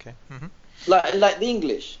see. Okay. Mm-hmm. Like the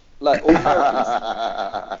English, like all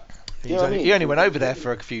Americans. You know what I mean? He only went over there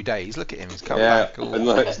for a few days. Look at him. He's come yeah, back. All,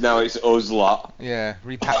 and now it's us lot. yeah,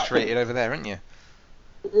 repatriated over there, aren't you?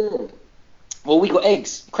 Well, we got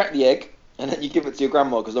eggs. Crack the egg, and then you give it to your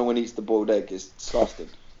grandma because no one eats the boiled egg. It's disgusting.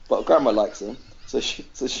 But grandma likes them, so she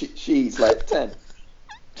eats like 10.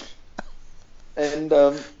 And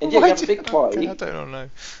yeah, you have a big party. I don't know.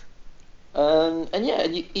 And yeah,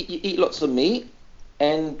 you eat lots of meat,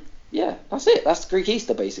 and yeah, that's it. That's Greek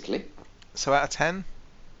Easter basically. So out of 10?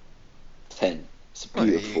 10. It's Well,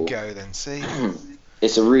 there beautiful. you go then. See.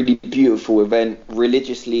 It's a really beautiful event.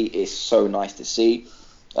 Religiously, it's so nice to see.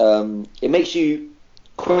 It makes you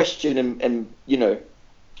question and you know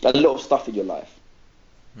a lot of stuff in your life.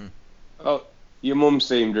 Oh, your mum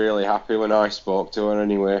seemed really happy when I spoke to her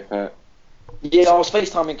anyway. Yeah, I was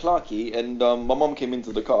FaceTiming Clarky, and my mum came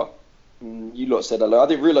into the car. And you lot said hello. I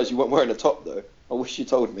didn't realise you weren't wearing a top though. I wish you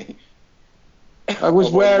told me. I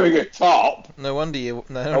was wearing a top. No wonder your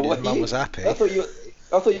mum was happy. I thought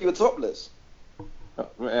you were topless.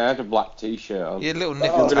 I had a black T-shirt on. You had little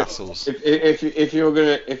nipple Oh. tassels. If you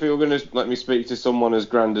were gonna let me speak to someone as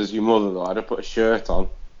grand as your mother, though, I'd have put a shirt on.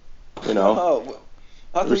 You know. Oh, well,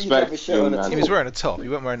 I thought you'd have a shirt on a Respect you, He was top. wearing a top.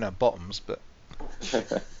 You weren't wearing no bottoms, but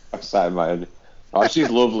I sat in my head. Oh, she's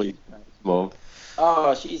lovely, mum.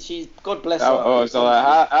 Oh, she's God bless her. Oh, so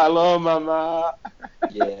like, hello, mama.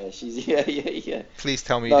 Yeah, she's yeah. please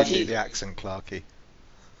tell me No, you didn't do she- the accent, Clarky.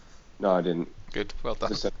 No, I didn't. Good. Well done.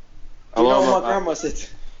 Just said, Do you know hello, what my mama. grandma said?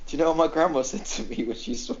 Do you know what my grandma said to me when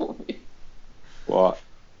she saw me? What?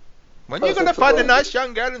 When I you're was gonna find a surprised. nice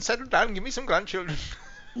young girl and settle down and give me some grandchildren?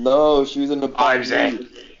 No, she was in a bad I'm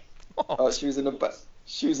mood. She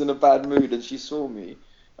was in a bad mood, and she saw me,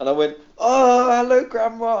 and I went, "Oh, hello,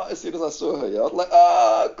 grandma." As soon as I saw her, yeah, I was like,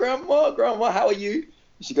 "Ah, grandma, how are you?"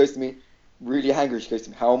 And she goes to me, really angry. She goes to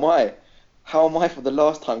me, "How am I? How am I for the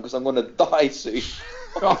last time? Because I'm gonna die soon."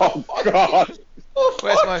 Oh God! Oh,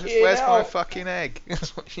 Where's my fucking hell. fucking egg?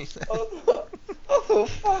 That's what she said. I thought,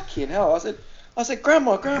 fucking hell. I said,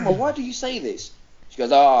 Grandma, why do you say this? She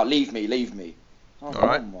goes, leave me. I was All like,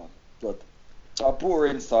 right. oh my God. So I brought her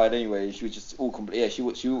inside anyway, and she was just all complete. Yeah,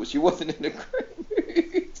 she wasn't in a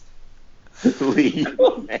great mood. Leave.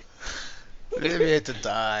 Leave me here to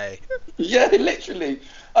die. Yeah, literally.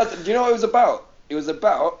 I said, do you know what it was about? It was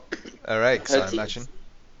about Her eggs, Her I teeth. imagine.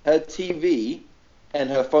 her TV and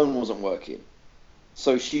her phone wasn't working.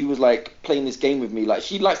 So she was like playing this game with me. Like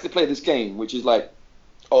she likes to play this game, which is like,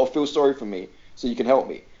 oh, feel sorry for me so you can help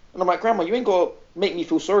me. And I'm like, Grandma, you ain't got to make me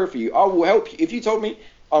feel sorry for you. I will help you. If you told me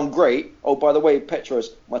I'm great, oh, by the way,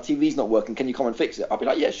 Petros, my TV's not working. Can you come and fix it? I'll be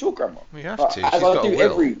like, yeah, sure, Grandma. We have to. She's As I got a do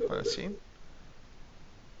will, every. I assume.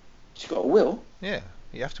 She's got a will. Yeah,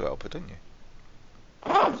 you have to help her, don't you?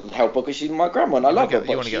 I help her because she's my grandma and I love her. You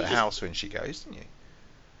but want to she get the just- house when she goes, don't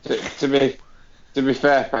you? To be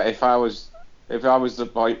fair, Pat, if I was the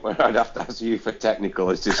point where I'd have to ask you for technical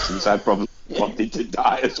assistance, I'd probably wanted to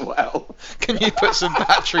die as well. Can you put some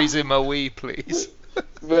batteries in my Wii, please?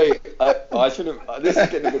 Mate, I shouldn't. This is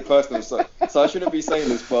getting a bit personal, so I shouldn't be saying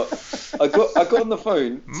this, but I got on the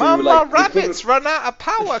phone. To, Mama, like, the rabbits run out of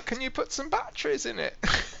power. Can you put some batteries in it?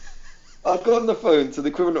 I got on the phone to the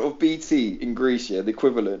equivalent of BT in Greece, yeah, the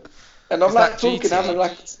equivalent, and I'm Is like that talking, GT? having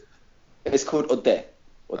like, it's called Ode.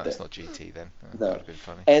 Oh, it's not GT then. Oh, No. That would have been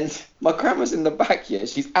funny. And my grandma's in the back here.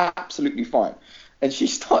 She's absolutely fine. And she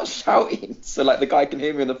starts shouting. So, like, the guy can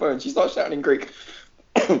hear me on the phone. She starts shouting in Greek,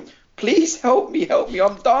 please help me.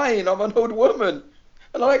 I'm dying. I'm an old woman.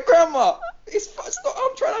 And I'm like, Grandma, it's not,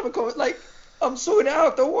 I'm trying to have a conversation. Like, I'm sorting it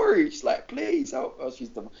out. Don't worry. She's like, please help. Oh, she's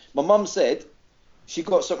done. My mum said,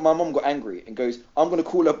 my mum got angry and goes, I'm going to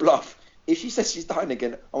call her bluff. If she says she's dying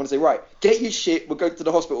again, I want to say, right, get your shit. We're going to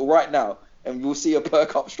the hospital right now. And we'll see her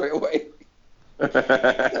perk up straight away.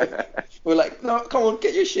 We're like, no, come on,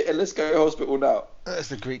 get your shit and let's go to hospital now. That's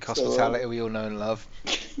the Greek hospitality we all know and love.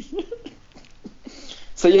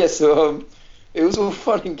 So it was all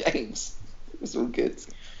fun and games. It was all good.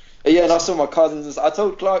 Yeah, and I saw my cousins. I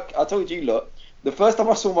told Clark, I told you lot, the first time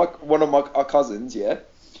I saw one of our cousins, yeah,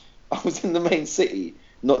 I was in the main city,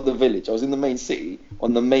 not the village. I was in the main city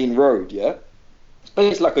on the main road. Yeah, it's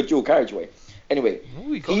basically like a dual carriageway. Anyway,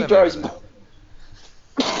 Ooh, you got he them drives. over there.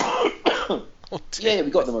 Oh, dear. Yeah,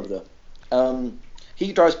 we got them over there.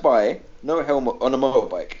 He drives by, no helmet on a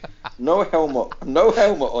motorbike, no helmet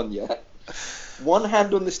on yet. One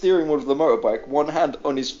hand on the steering wheel of the motorbike, one hand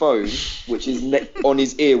on his phone, which is on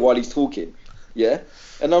his ear while he's talking. Yeah,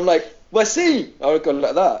 and I'm like, "What's he?" I go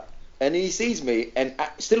like that, and he sees me, and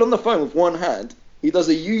still on the phone with one hand, he does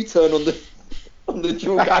a U-turn on the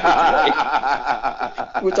dual carriageway,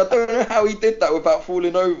 which I don't know how he did that without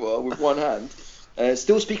falling over with one hand.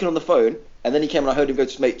 Still speaking on the phone, and then he came and I heard him go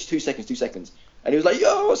to mate, 2 seconds, and he was like,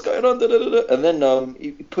 "Yo, what's going on?" Da, da, da, da. And then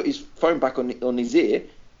he put his phone back on his ear,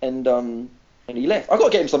 and he left. I got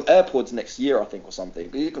to get him some AirPods next year, I think, or something.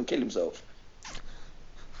 He can kill himself.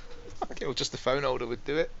 Okay, well, just the phone holder would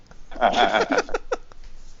do it.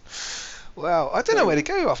 Well, I don't know where to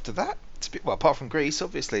go after that. Well, apart from Greece,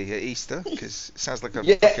 obviously, at Easter, because it sounds like a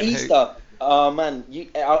fucking Easter. Oh man,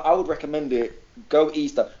 I would recommend it. Go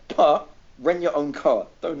Easter, but rent your own car.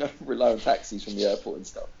 Don't rely on taxis from the airport and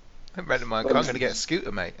stuff. I'm renting my car. I'm going to get a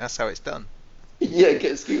scooter, mate. That's how it's done. Yeah,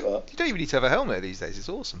 get a scooter. You don't even need to have a helmet these days. It's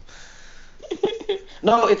awesome.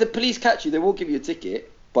 No, if the police catch you, they will give you a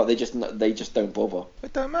ticket, but they just don't bother.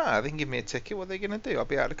 It don't matter. They can give me a ticket. What are they going to do? I'll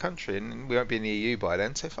be out of the country, and we won't be in the EU by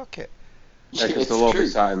then. So fuck it. Yeah, because they'll all be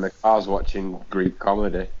sat in the cars watching Greek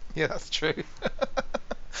comedy. Yeah, that's true.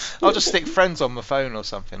 I'll just stick Friends on my phone or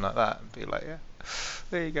something like that, and be like, yeah,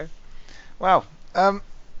 there you go. Wow.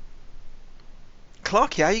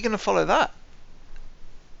 Clarky, how are you going to follow that?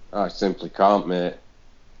 I simply can't, mate.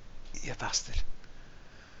 You bastard.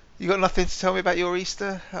 You got nothing to tell me about your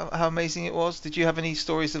Easter? How amazing it was? Did you have any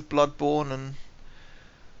stories of Bloodborne? And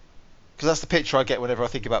because that's the picture I get whenever I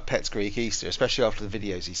think about Pet's Greek Easter, especially after the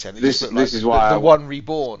videos he sent. This is why the one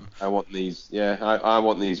reborn. I want these. Yeah, I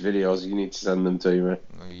want these videos. You need to send them to me.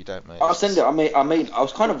 No, you don't, mate. I'll send it. I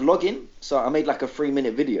was kind of vlogging, so I made like a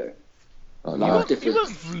 3-minute video. Oh, You no. weren't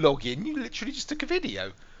vlogging. You literally just took a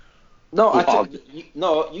video.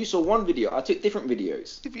 No, you saw one video. I took different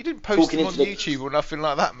videos. If you didn't post Talking them on into the- YouTube or nothing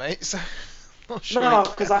like that, mate, so I'm not sure. No,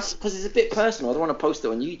 it counts. because it's a bit personal. I don't want to post it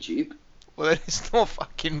on YouTube. Well, then it's not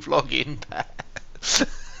fucking vlogging, Pat.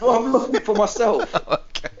 No, I'm looking for myself.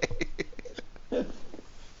 Okay.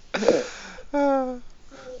 Go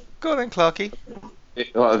on then, Clarky.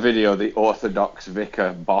 What a video, the Orthodox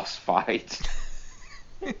Vicar boss fight.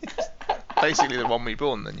 Basically the one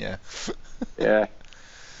reborn, then, yeah. Yeah.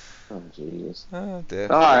 Oh, Jesus. Oh, dear.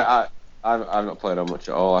 No, I've not played on much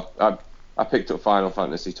at all. I picked up Final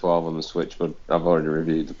Fantasy 12 on the Switch, but I've already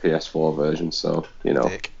reviewed the PS4 version, so, you know.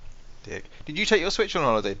 Dick. Did you take your Switch on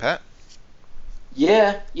holiday, Pat?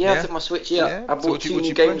 Yeah, I took my Switch. Yeah, I So bought what two you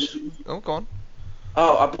new play? games. Oh, go on.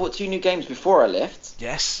 Oh, I bought 2 new games before I left,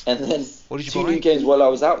 Yes. and then What did you 2 buy? new games while I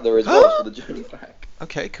was out there as well for the journey back.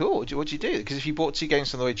 Okay, cool. What'd you do? Because if you bought 2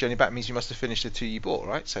 games on the way journey back, means you must have finished the 2 you bought,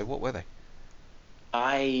 right? So what were they?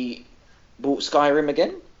 I bought Skyrim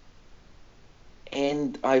again,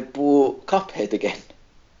 and I bought Cuphead again.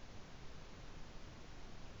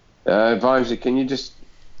 Vimesy, can you just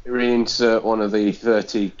reinsert one of the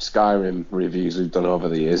 30 Skyrim reviews we've done over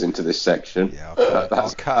the years into this section? Yeah,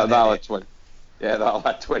 that'll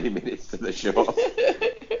add 20 minutes to the show.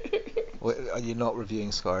 Well, are you not reviewing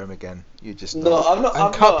Skyrim again? You just No, not. I'm not. And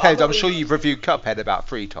I'm Cuphead, not I'm sure you've reviewed Cuphead about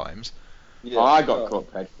 3 times. Yeah, I got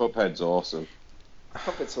Cuphead. Cuphead's awesome.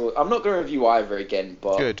 Cuphead's all, I'm not going to review either again,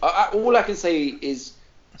 but Good. All I can say is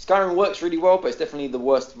Skyrim works really well, but it's definitely the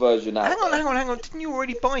worst version out. Hang on. Didn't you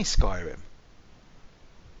already buy Skyrim?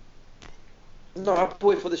 No, I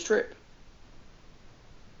bought it for this trip.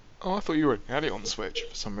 Oh, I thought you already had it on Switch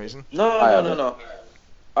for some reason. No.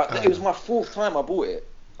 It was my 4th time I bought it.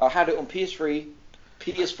 I had it on PS3,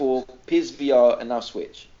 PS4, PSVR, and now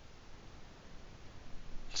Switch.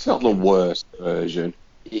 It's not the worst version.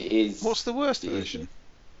 It is. What's the worst version?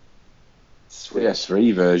 Switch.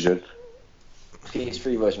 PS3 version.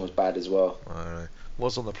 PS3 version was bad as well. I don't know.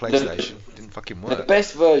 Was on the PlayStation. Didn't fucking work. The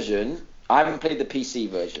best version. I haven't played the PC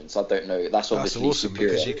version, so I don't know. That's obviously awesome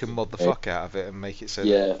superior. because you can mod the fuck out of it and make it so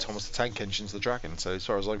that Thomas the Tank Engine's the dragon. So as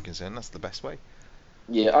far as I'm concerned, that's the best way.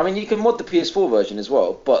 Yeah, I mean you can mod the PS4 version as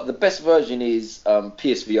well, but the best version is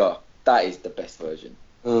PSVR. That is the best version.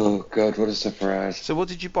 Oh god, what a surprise! So what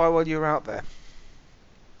did you buy while you were out there?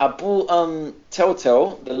 I bought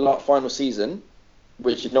Telltale, the final season,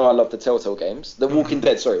 which you know I love the Telltale games. The Walking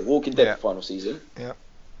Dead final season. Yeah.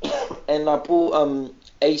 And I bought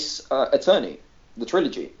Ace Attorney, the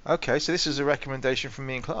trilogy. Okay, so this is a recommendation from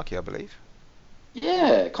me and Clarky, I believe.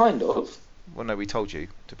 Yeah, kind of. Well, no, we told you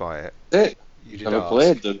to buy it. It. You did Never ask.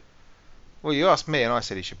 played them. Well, you asked me, and I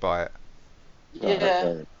said he should buy it,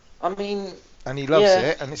 Yeah. I mean, and he loves Yeah.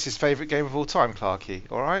 it, and it's his favourite game of all time, Clarky.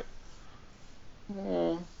 All right,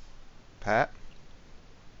 a Pat.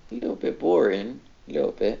 little bit boring. A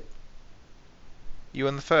little bit. You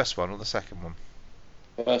on the first one or the second one?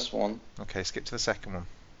 First one. Okay, skip to the second one.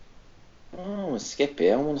 Oh, I want to skip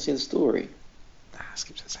it. I want to see the story.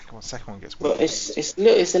 Skip to the second one. Second one gets But weird.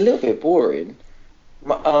 it's a little bit boring.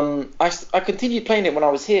 I continued playing it when I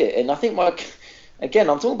was here, and I think again,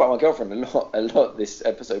 I'm talking about my girlfriend a lot this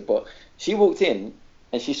episode, but she walked in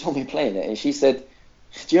and she saw me playing it, and she said,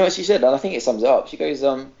 "Do you know what she said?" And I think it sums it up. She goes,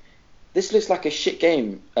 "This looks like a shit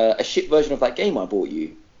game, a shit version of that game I bought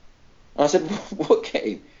you." And I said, "What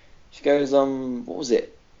game?" She goes, "What was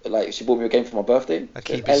it? Like she bought me a game for my birthday." A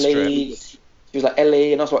She goes, Keeper strip. She was like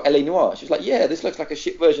LA, and I was like LA Noir. She was like, "Yeah, this looks like a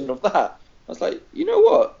shit version of that." I was like, "You know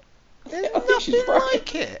what? I think she's Nothing right."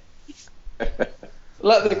 like it.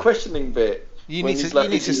 Like the questioning bit. You when need he's to like, you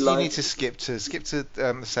need "Is to he you lying?" need to skip to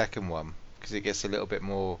the second one because it gets a little bit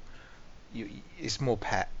more. It's more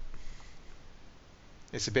pet.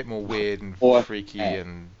 It's a bit more weird and Or freaky pet.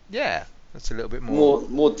 and yeah, it's a little bit more.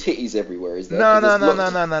 More titties everywhere, is there? No, 'Cause no, there's no, no,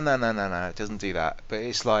 lots- no, no, no, no, no, no. It doesn't do that. But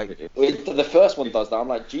it's like, The first one does that. I'm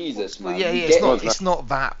like, Jesus, man. yeah, you yeah. get It's it. not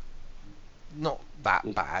that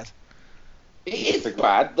bad. It is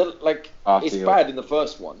bad. It's Party bad in the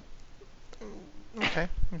first one. Okay,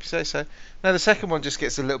 if you say so. No, the second one just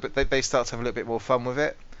gets a little bit. They start to have a little bit more fun with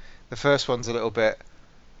it. The first one's a little bit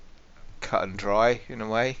cut and dry in a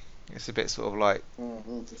way. It's a bit sort of like,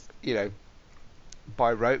 you know,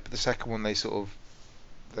 by rope. The second one they sort of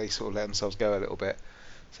let themselves go a little bit,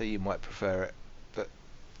 so you might prefer it. But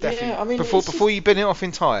definitely Yeah, I mean, before you bin it off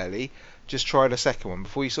entirely, just try the second one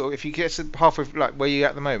before you if you get to halfway like where you're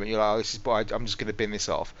at the moment, you're like, oh, this is I'm just going to bin this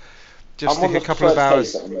off. Just I'm on stick the a couple of third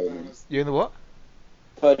hours. case at the moment. You're in the what?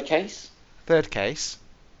 Third case? Third case.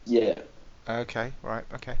 Yeah. Okay, right,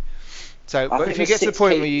 okay. So, I but think if you there's get to the six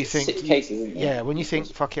point ca- where you think, six cases, isn't there? yeah, when you think,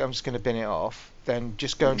 fuck it, I'm just going to bin it off, then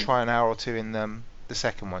just go and try an hour or two in the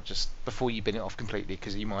second one, just before you bin it off completely,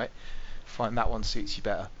 because you might find that one suits you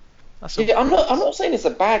better. That's all. Yeah, I'm not saying it's a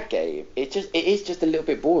bad game. It is just a little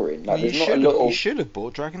bit boring. Well, Like you there's not a lot you of. should have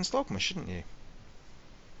bought Dragon's Dogma, shouldn't you?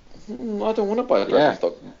 I don't want to buy a Dragon's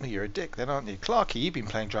Dogma. Well, you're a dick then, aren't you? Clarky, you've been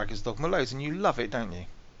playing Dragon's Dogma loads and you love it, don't you?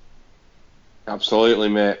 Absolutely,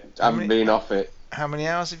 mate. I How haven't many- been off it. How many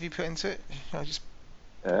hours have you put into it? I just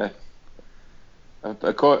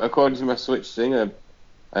According to my Switch thing,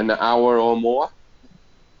 an hour or more.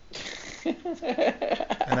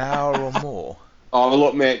 an hour or more. Oh,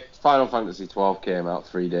 look, mate, Final Fantasy 12 came out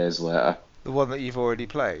 3 days later. The one that you've already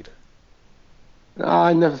played. No,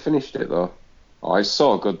 I never finished it, though. Oh, it's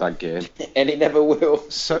so good, that game. And it never will.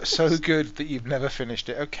 So good that you've never finished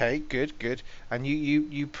it. Okay, good. And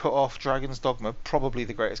you put off Dragon's Dogma, probably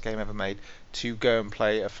the greatest game ever made, to go and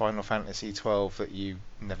play a Final Fantasy 12 that you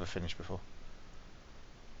never finished before.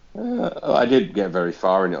 I did get very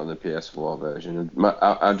far in it on the PS4 version.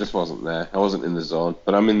 I just wasn't there. I wasn't in the zone.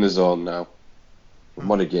 But I'm in the zone now.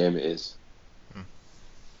 What a game it is.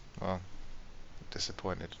 Well,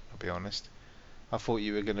 disappointed, I'll be honest. I thought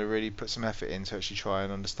you were going to really put some effort into actually try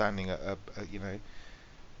and understanding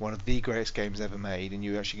one of the greatest games ever made, and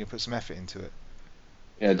you were actually going to put some effort into it.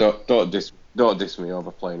 Yeah, don't diss me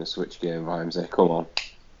over playing a Switch game, Vimesy. Come on.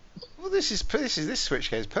 Well, this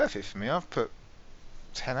Switch game is perfect for me. I've put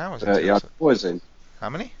 10 hours into Yeah, it. I was in. How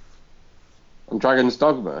many? On Dragon's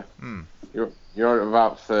Dogma, Hmm. you're at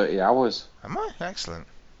about 30 hours. Am I? Excellent.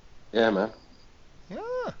 Yeah, man. Yeah.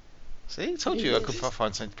 See, I told you I could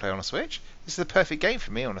find something to play on a Switch. This is the perfect game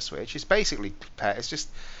for me on a Switch. It's basically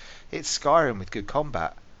it's Skyrim with good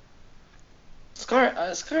combat.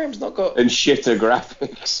 Skyrim's not got. And shitter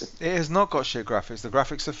graphics. It has not got shit graphics. The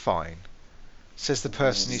graphics are fine. Says the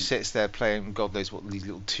person who sits there playing God knows what these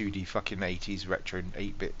little 2D fucking 80s retro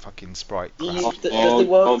 8-bit fucking sprite crap. Does the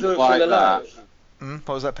world feel like alive? What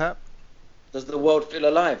was that, Pat? Does the world feel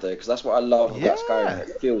alive though? Because that's what I love Yeah. about Skyrim.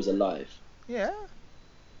 It feels alive. Yeah.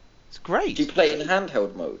 It's great. Do you play it in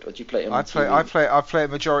handheld mode, or do you play it on I TV? play a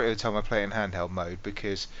majority of the time I play it in handheld mode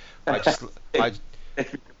because I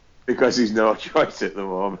Because he's no choice at the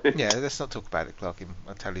moment. yeah, let's not talk about it, Clark.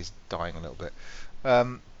 I tell he's dying a little bit.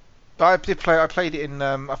 But I did play. I played it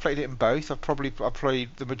in both. I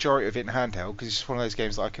played the majority of it in handheld because it's just one of those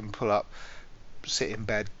games that I can pull up, sit in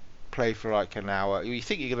bed, play for like an hour. You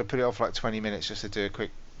think you're gonna put it off like 20 minutes just to do a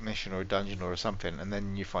quick mission or a dungeon or something, and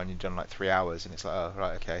then you find you've done like 3 hours, and it's like, oh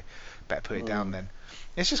right, okay, better put it down then.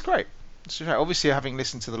 It's just great. It's just great. Obviously, having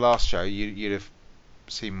listened to the last show, you'd have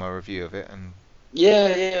seen my review of it, and Yeah,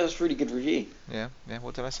 it was a really good review. yeah.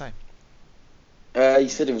 What did I say? He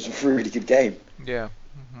said it was a really good game. Yeah.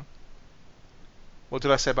 What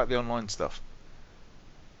did I say about the online stuff?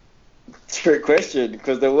 Trick question,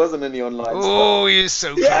 because there wasn't any online Oh, stuff. you're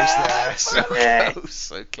so close there. So close,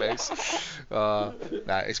 so close.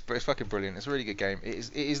 Nah, it's fucking brilliant. It's a really good game. It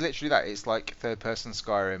is literally that. It's like third-person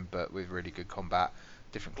Skyrim, but with really good combat,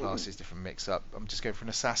 different classes, different mix-up. I'm just going for an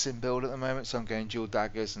assassin build at the moment, so I'm going dual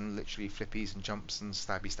daggers and literally flippies and jumps and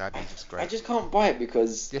stabbies. It's I great. just can't buy it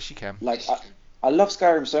because, Yes, you can. like, I love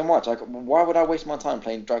Skyrim so much. Like, why would I waste my time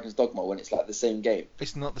playing Dragon's Dogma when it's like the same game?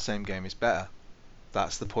 It's not the same game. It's better.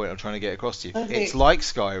 That's the point I'm trying to get across to you. I think- It's like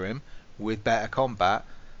Skyrim with better combat,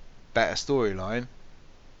 better storyline,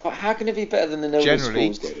 But how can it be better than the Elder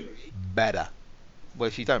generally Scrolls game? better. Well,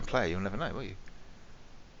 if you don't play, you'll never know, will you?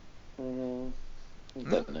 I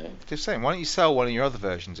don't know. Just saying, why don't you sell one of your other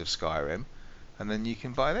versions of Skyrim, and then you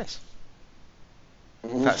can buy this?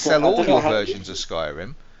 In fact, sell I all don't know your how- versions of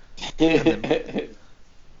Skyrim.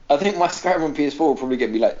 I think my Skyrim on PS4 will probably get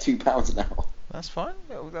me like £2 now. That's fine.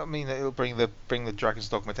 That'll mean that it'll bring the Dragon's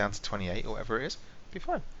Dogma down to 28 or whatever it is. Be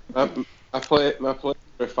fine. My play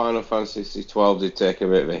for Final Fantasy 12 did take a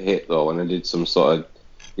bit of a hit though when I did some sort of,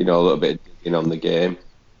 a little bit of digging on the game.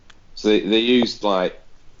 So they used like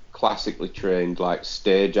classically trained like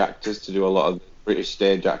stage actors to do a lot of British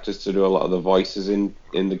stage actors to do a lot of the voices in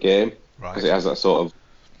the game because it has that sort of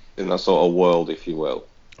in that sort of world, if you will.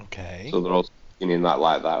 Okay. So they're all speaking in that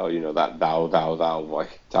like that, or that thou voice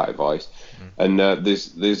type voice. And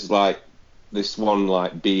there's like this one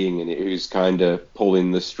like being in it who's kind of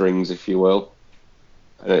pulling the strings, if you will.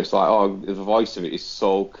 And it's like, oh, the voice of it is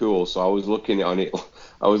so cool. So I was looking at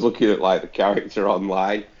like the character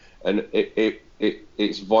online, and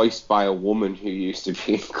it's voiced by a woman who used to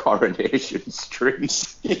be in Coronation Street.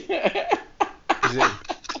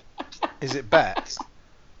 Is it Bet?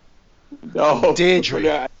 No,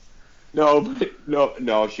 Deirdre.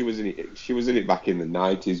 No, she was in it. She was in it back in the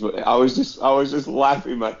 90s. But I was just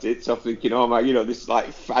laughing my tits off, thinking, oh my, this like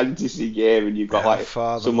fantasy game, and you've got like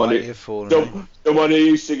someone who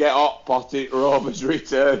used to get hot pot at Rover's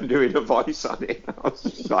Return doing a voice on it. I was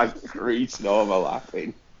just like freezing over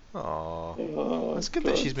laughing. Oh, that's good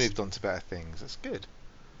that she's moved on to better things. That's good.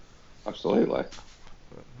 Absolutely.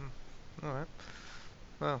 All right.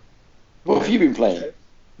 Well, What have you been playing?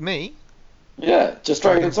 me? Yeah, just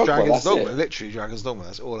Dragon's Dogma. That's Dogma. it. Literally Dragon's Dogma.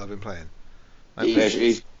 That's all I've been playing.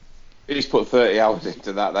 He's put 30 hours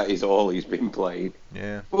into that. That is all he's been playing.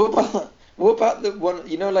 Yeah. What about the one?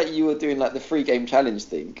 Like you were doing like the free game challenge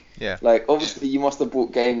thing. Yeah. Like obviously you must have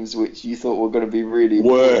bought games which you thought were going to be really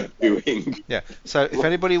worth doing. Yeah. So if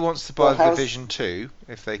anybody wants to buy Well, the Division 2,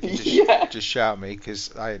 if they can just Yeah. just shout me,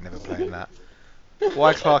 because I ain't never playing that.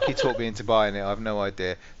 Why Clarky talked me into buying it, I have no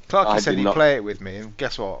idea. Clarky said he'd play it with me, and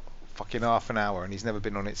guess what? Fucking half an hour, and he's never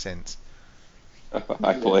been on it since.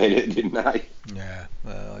 I played it, didn't I? Yeah,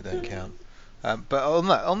 well, I don't count. But on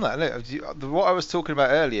that, look, what I was talking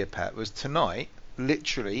about earlier, Pat, was tonight.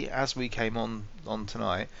 Literally, as we came on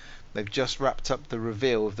tonight, they've just wrapped up the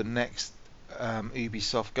reveal of the next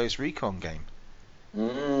Ubisoft Ghost Recon game.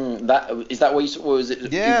 That is that what you or is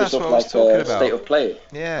it? Yeah, Ubisoft, that's what I was like, talking about. State of Play.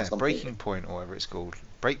 Yeah, something. Breaking Point or whatever it's called.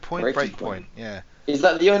 Breakpoint. Yeah. Is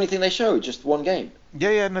that the only thing they showed? Just one game?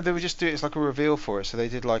 Yeah. No, they were just doing it's like a reveal for it. So they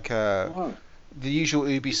did like Oh. the usual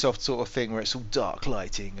Ubisoft sort of thing where it's all dark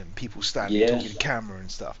lighting and people standing Yeah. talking to camera and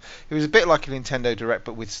stuff. It was a bit like a Nintendo Direct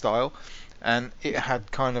but with style, and it had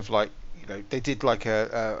kind of like they did like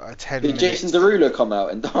a 10 Did minute. Jason Derulo come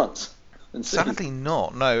out and dance? And sing? Sadly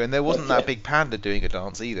not, no, and there wasn't that big panda doing a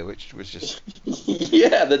dance either, which was just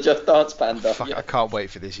Yeah, the Just Dance panda. fuck. Yeah. I can't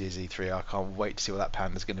wait for this year's E3. I can't wait to see what that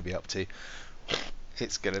panda's going to be up to.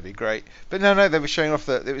 It's going to be great. But no, they were showing off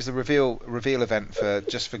it was the reveal event for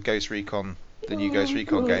Ghost Recon, the new Ghost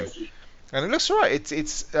Recon game, and it looks alright. It's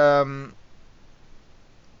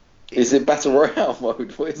Is it Battle Royale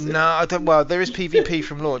mode? What is it? no, I don't. Well, there is PvP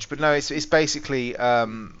from launch, but no, it's basically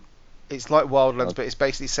it's like Wildlands, but it's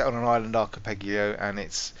basically set on an island archipelago, and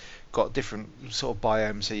it's got different sort of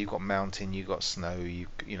biomes. So you've got mountain, you've got snow,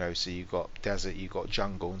 so you've got desert, you've got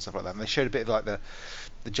jungle and stuff like that. And they showed a bit of like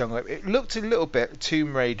the jungle. It looked a little bit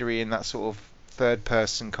Tomb Raidery in that sort of third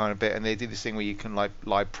person kind of bit, and they did this thing where you can like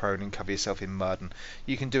lie prone and cover yourself in mud, and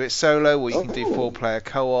you can do it solo or you can do 4-player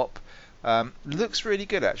co-op. Looks really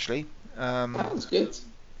good actually. Sounds good.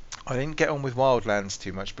 I didn't get on with Wildlands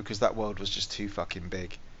too much because that world was just too fucking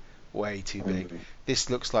big, way too big. This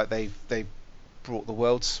looks like they brought the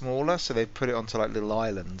world smaller, so they've put it onto like little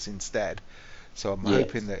islands instead. So I'm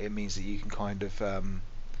hoping that it means that you can kind of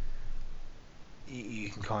you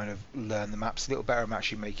can kind of learn the maps a little better and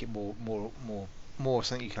actually make it more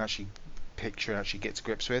something you can actually picture and actually get to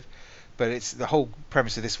grips with. But it's the whole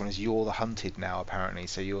premise of this one is you're the hunted now apparently,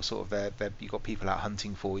 so you're sort of there. You've got people out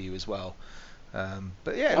hunting for you as well.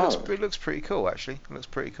 But yeah, it looks pretty cool actually. It looks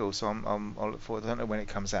pretty cool. So I'll look forward. I don't know when it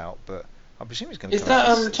comes out, but I presume it's going to. Is come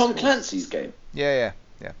out that Tom Clancy's game? Yeah.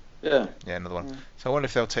 Yeah. Yeah, another one. So I wonder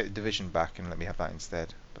if they'll take the Division back and let me have that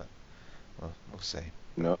instead. But we'll see.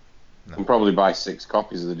 No. You can probably buy 6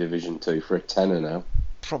 copies of the Division 2 for $10 now.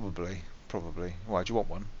 Probably. Why, do you want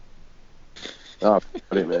one? Oh,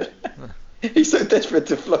 put it there. He's so desperate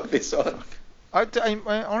to flog this on. I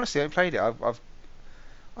honestly, I played it.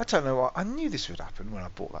 I don't know what. I knew this would happen when I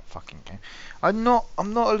bought that fucking game. I'm not a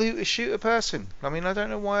looter shooter person. I mean, I don't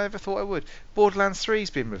know why I ever thought I would. Borderlands 3's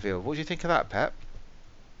been revealed. What do you think of that, Pep?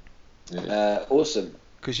 Awesome.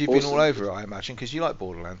 Because you've been all over it, I imagine, because you like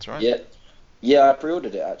Borderlands, right? Yeah, I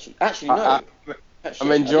pre-ordered it actually. Actually, no.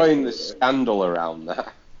 I'm enjoying the scandal around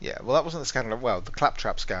that. Yeah, well, that wasn't the scandal. Well, the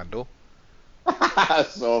claptrap scandal.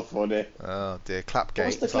 So funny. Oh dear,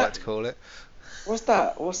 Clapgate, as I like to call it. What's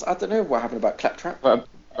that? I don't know what happened about Claptrap. But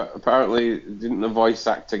apparently, didn't the voice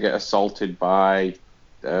actor get assaulted by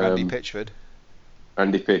Randy Pitchford.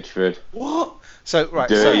 Randy Pitchford. What? So right,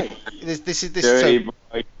 Dirty, this is dirty so,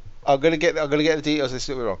 boy. I'm gonna get the details. This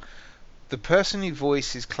is wrong. The person who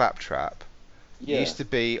voices Claptrap used to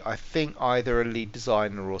be, I think, either a lead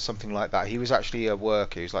designer or something like that. He was actually a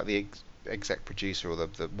worker. He was like the exec producer or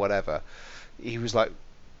the whatever. He was like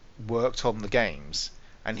worked on the games,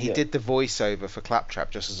 and he did the voiceover for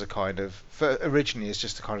Claptrap just as a kind of originally as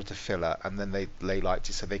just a kind of to filler, and then they liked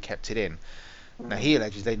it, so they kept it in. Now he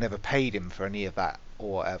alleges they never paid him for any of that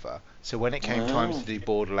or whatever. So when it came time to do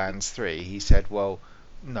Borderlands 3, he said, well,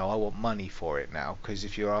 no, I want money for it now, because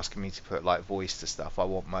if you're asking me to put like voice to stuff, I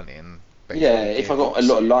want money. And if I got a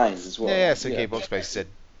lot of lines as well. So Gearbox basically said,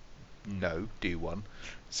 no, do one.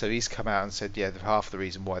 So he's come out and said, half the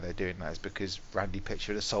reason why they're doing that is because Randy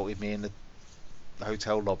Pitchford assaulted me in the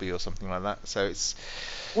hotel lobby or something like that. So it's.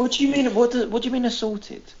 What do you mean? What do you mean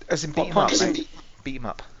assaulted? As in beat him up. Beat him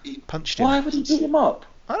up. Punched him. Why would he beat him up?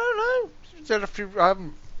 I don't know. I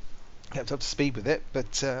haven't kept up to speed with it,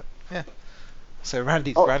 but yeah. So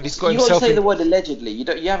Randy's got himself. You got to say the word allegedly. You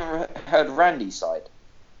haven't heard Randy's side.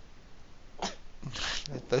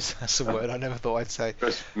 That's a word I never thought I'd say.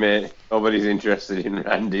 Trust me, nobody's interested in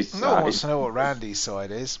Randy's side. No one wants to know what Randy's side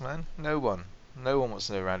is, man. No one wants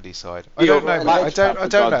to know Randy's side. I don't know. I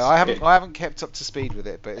don't know. I haven't kept up to speed with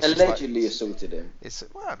it, but it's allegedly assaulted him. It's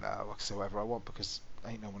no, I can say whatever I want because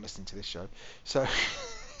ain't no one listening to this show. So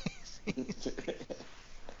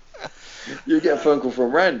you'll get a phone call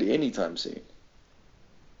from Randy anytime soon.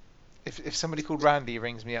 If somebody called Randy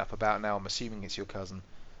rings me up about now, I'm assuming it's your cousin.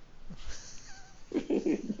 I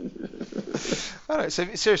don't know. So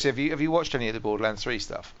seriously, have you watched any of the Borderlands 3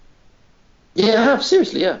 stuff? Yeah, I have.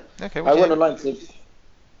 Seriously, yeah. Okay. I went online to.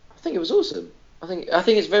 I think it was awesome. I think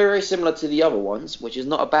it's very, very similar to the other ones, which is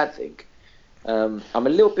not a bad thing. I'm a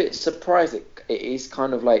little bit surprised it is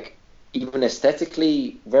kind of like even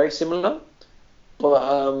aesthetically very similar,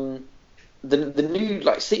 but the new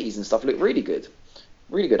like cities and stuff look really good,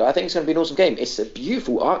 really good. I think it's going to be an awesome game. It's a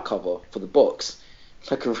beautiful art cover for the box.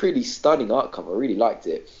 Like a really stunning art cover. I really liked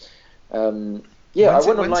it. When's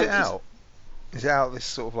it out? Is it out this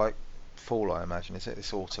sort of like fall? I imagine. Is it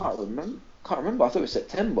this autumn? Can't remember. I thought it was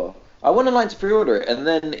September. I went online to pre-order it, and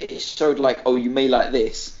then it showed like, oh, you may like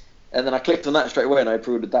this, and then I clicked on that straight away, and I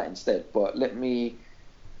pre-ordered that instead. But let me.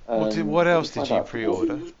 What else did you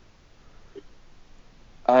pre-order?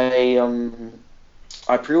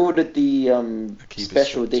 I pre-ordered the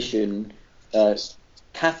special edition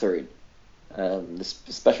Catherine. The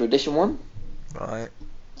special edition one. Right.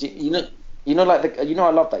 I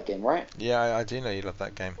love that game, right? Yeah, I do know you love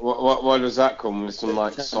that game. What does that come with? Some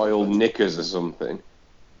like soiled knickers or something?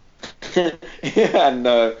 Yeah,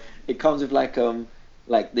 no. It comes with like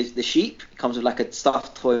the sheep. It comes with like a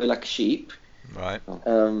stuffed toy, like a sheep. Right.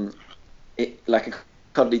 It like a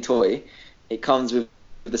cuddly toy. It comes with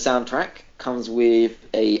the soundtrack. Comes with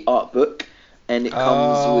a art book, and it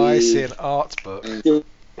comes with. I see an art book. Steel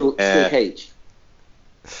cage.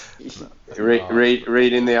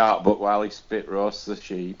 Reading the art book while he spit roasts the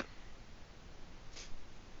sheep.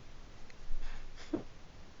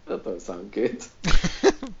 That don't sound good.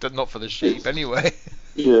 But not for the sheep, anyway.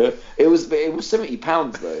 Yeah, it was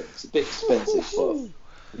 £70 though. It's a bit expensive, but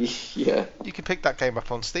yeah. You can pick that game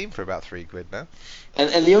up on Steam for about £3 now.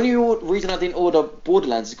 And the only reason I didn't order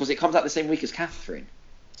Borderlands is because it comes out the same week as Catherine.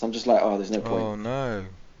 So I'm just like, oh, there's no point. Oh no.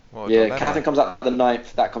 Catherine comes out the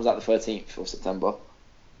 9th. That comes out the 13th of September.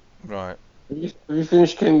 Right. Have you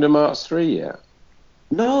finished Kingdom Hearts 3 yet?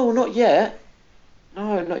 No, not yet.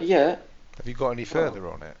 No, not yet. Have you got any further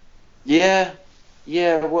on it? Yeah.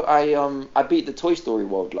 Yeah, well, I beat the Toy Story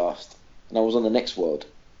world last, and I was on the next world,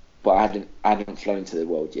 but I hadn't flown to the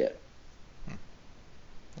world yet.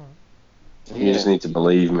 So, You just yeah. need to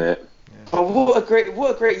believe, mate. But what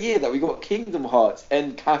a great year that we got Kingdom Hearts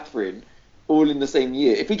and Catherine all in the same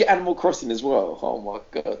year. If we get Animal Crossing as well, oh my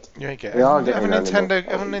god. You ain't get. We are Haven't getting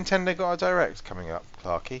Animal Nintendo got a direct coming up,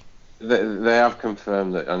 Clarky? They have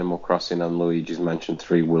confirmed that Animal Crossing and Luigi's Mansion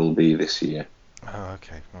 3 will be this year. Oh,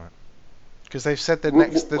 okay, right. Because they've said the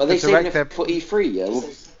Are they saving direct it for E3? Yeah.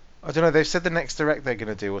 I don't know. They've said the next direct they're going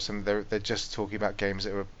to do or something. They're just talking about games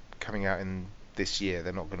that are coming out in this year.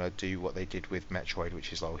 They're not going to do what they did with Metroid,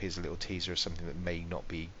 which is like, here's a little teaser of something that may not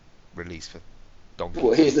be released for donkey.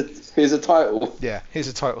 Well, here's a title. Yeah, here's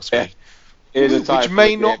a title screen. Here's a Which title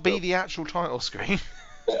may of not the be the actual title screen.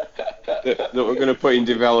 that we're going to put in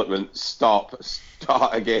development. Start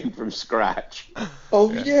again from scratch.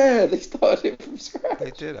 Oh yeah, they started it from scratch.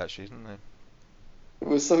 They did actually, didn't they? It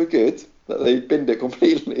was so good that they binned it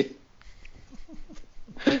completely.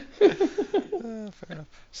 Fair enough.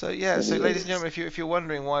 So yeah, so ladies and gentlemen, if you're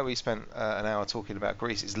wondering why we spent an hour talking about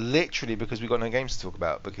Greece, it's literally because we've got no games to talk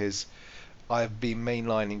about. Because I've been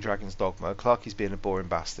mainlining Dragon's Dogma, Clarky's being a boring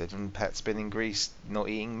bastard, and Pet's been in Greece not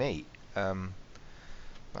eating meat.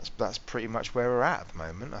 That's pretty much where we're at the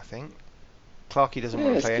moment, I think. Clarky doesn't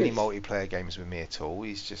want to play any multiplayer games with me at all.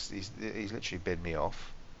 He's literally bid me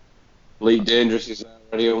off. Elite Dangerous is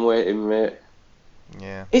already on waiting, mate.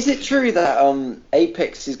 Yeah. Is it true that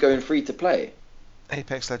Apex is going free to play?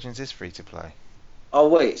 Apex Legends is free to play. Oh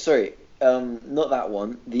wait, sorry. Not that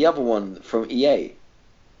one. The other one from EA.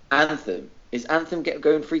 Anthem. Is Anthem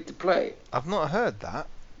going free to play? I've not heard that,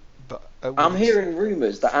 but I'm hearing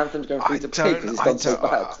rumours that Anthem's going free to play because it's done so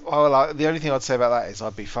bad. The only thing I'd say about that is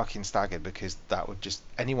I'd be fucking staggered, because that would just,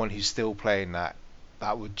 anyone who's still playing that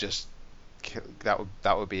would just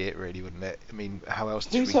that would be it, really, wouldn't it? I mean, how else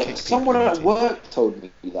do we kick people? Someone at work told me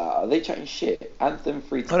that. Are they chatting shit? Anthem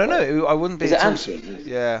free to play? I don't know. I wouldn't be. Is it Anthem?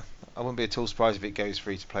 Yeah, I wouldn't be at all surprised if it goes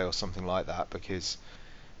free to play or something like that, because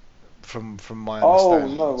from my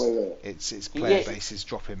understanding, wait. its player base is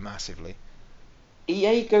dropping massively.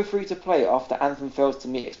 EA go free to play after Anthem fails to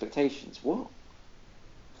meet expectations. What?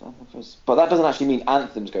 But that doesn't actually mean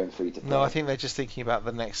Anthem's going free to play. No, I think they're just thinking about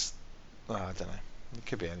the next. I don't know. It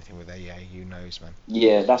could be anything with EA. Who knows, man?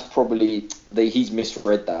 Yeah, that's probably he's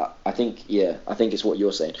misread that. I think it's what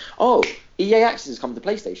you're saying. Oh, EA Access has come to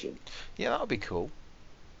PlayStation. Yeah, that would be cool.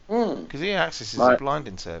 Because EA Access is a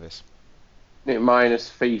blinding service. Isn't it minus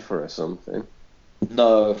FIFA or something?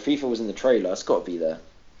 No, FIFA was in the trailer. It's got to be there.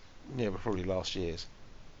 Yeah, but probably last year's.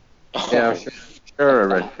 Yeah, I'm sure a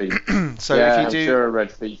red FIFA. So yeah, if you I'm sure a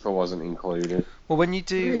red FIFA wasn't included. Well, when you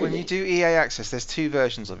do EA Access, there's two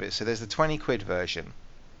versions of it. So there's the 20 quid version,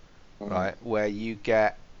 right, where you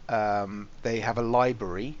get they have a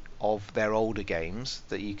library of their older games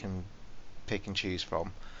that you can pick and choose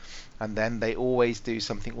from, and then they always do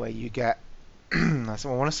something where you get I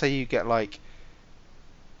want to say you get like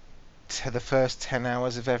the first 10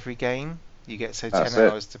 hours of every game. You get 10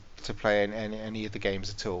 hours to play in any of the games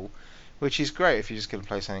at all, which is great if you're just going to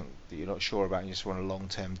play something that you're not sure about and you just want a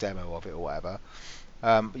long-term demo of it or whatever.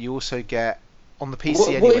 But you also get on the PC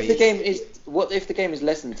anyway. What if the game is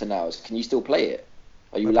less than 10 hours? Can you still play it?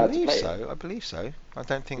 Are you allowed to play it? I believe so. I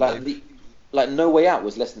don't think like No Way Out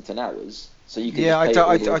was less than 10 hours, so you can. Yeah, I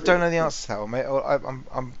don't know the answer to that one, mate.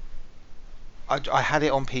 I had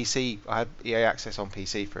it on PC. I had EA Access on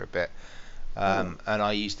PC for a bit, and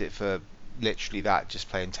I used it for literally that, just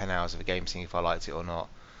playing 10 hours of a game, seeing if I liked it or not.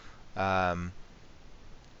 But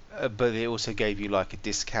it also gave you like a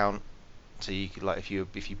discount, so you could, like, if you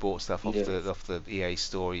bought stuff off the EA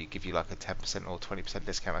store, you give you like a 10% or 20%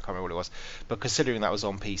 discount. I can't remember what it was, but considering that was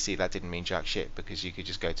on PC, that didn't mean jack shit, because you could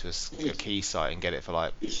just go to a key site and get it for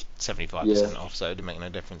like 75% off, so it didn't make no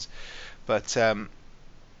difference. But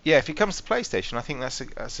yeah, if it comes to PlayStation, I think that's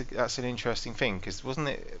an interesting thing, because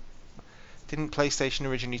didn't PlayStation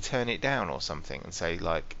originally turn it down or something and say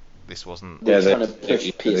like this wasn't? They're trying to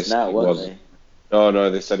push PS Now, weren't they?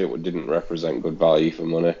 No, they said it didn't represent good value for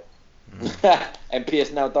money. And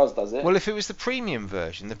PS Now does it? Well, if it was the premium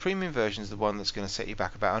version is the one that's going to set you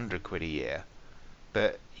back about £100 a year,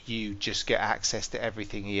 but you just get access to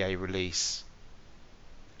everything EA release,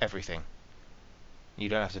 everything. You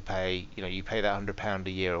don't have to pay, you pay that £100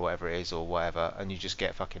 a year or whatever it is, or whatever, and you just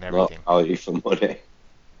get fucking everything. Not value for money.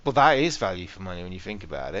 Well, that is value for money when you think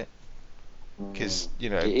about it. Because,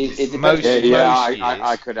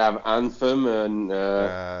 I could have Anthem and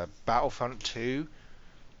Battlefront 2.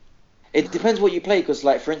 It depends what you play, because,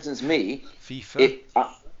 like, for instance, me, FIFA.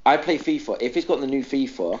 I play FIFA. If it's got the new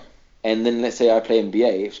FIFA, and then let's say I play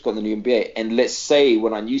NBA, it's got the new NBA, and let's say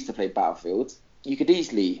when I used to play Battlefield, you could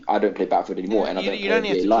easily, I don't play Battlefield anymore, and I don't you play don't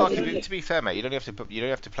have NBA to, Live Clarky, anymore. to be fair, mate, you don't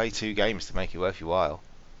have to play 2 games to make it worth your while.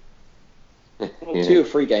 Well, 2 or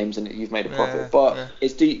 3 games and you've made a profit. Yeah, But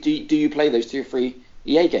yeah. do you play those 2 or 3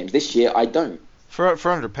 EA games? This year I don't. For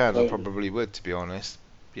 £100, I So- probably would, to be honest.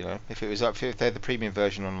 You know, if it was up, if they're the premium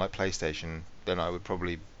version on like PlayStation, then I would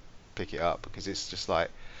probably pick it up, because it's just like,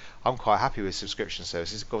 I'm quite happy with subscription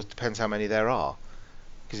services. Of course, it depends how many there are.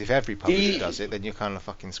 Because if every publisher does it, then you're kind of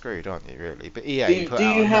fucking screwed, aren't you? Really. But EA put do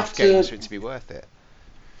out you enough have to- games for it to be worth it.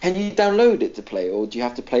 Can you download it to play, or do you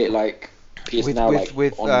have to play it like PS Now, like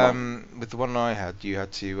online? With the one I had, you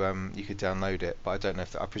had to you could download it, but I don't know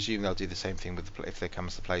if I presume they'll do the same thing with if they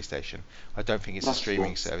comes to PlayStation. I don't think it's That's a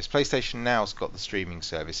streaming cool. service. PlayStation Now's got the streaming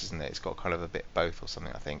service, isn't it? It's got kind of a bit both or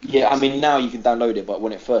something, I think. Yeah, I mean now you can download it, but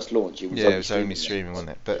when it first launched, it was Yeah, only it was only streaming. streaming, wasn't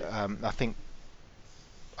it? But I think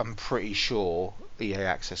I'm pretty sure EA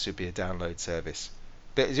Access would be a download service,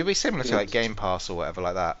 but it'll be similar to like Game Pass or whatever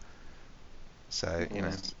like that. So you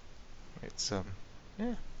know, it's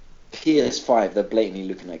yeah, PS5, they're blatantly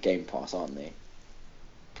looking at Game Pass, aren't they?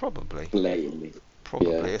 probably, Blatantly. yeah.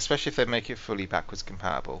 Especially if they make it fully backwards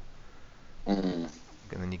compatible, Mm.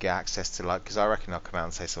 and then you get access to like, because I reckon they'll come out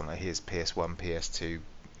and say something like, here's PS1, PS2,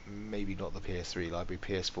 maybe not the PS3 library,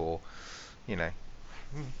 PS4, you know,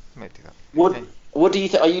 maybe do that. What Yeah. What do you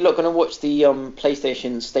think? Are you not going to watch the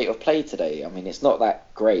PlayStation State of Play today? I mean, it's not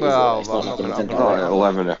that great, Well, is it? It's I'm not not like gonna- Nintendo I'm Not Direct. at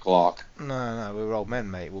 11 o'clock. No, we're old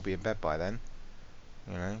men, mate. We'll be in bed by then.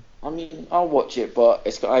 You know. I mean, I'll watch it, but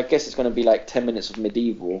I guess it's going to be like 10 minutes of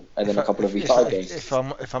Medieval and then a couple of if, VR games. if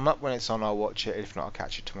I'm up when it's on, I'll watch it. If not, I'll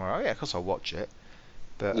catch it tomorrow. Yeah, of course I'll watch it.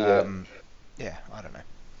 But Yeah. yeah, I don't know.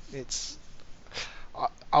 It's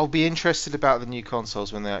I'll be interested about the new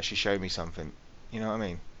consoles when they actually show me something. You know what I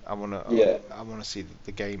mean? I wanna see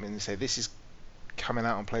the game and say this is coming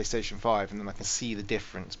out on PlayStation 5, and then I can see the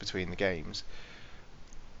difference between the games.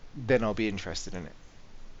 Then I'll be interested in it.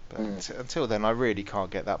 But until then, I really can't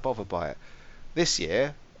get that bothered by it. This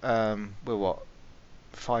year, we're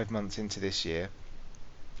 5 months into this year,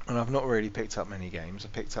 and I've not really picked up many games. I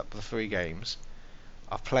picked up the 3 games.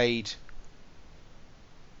 I've played,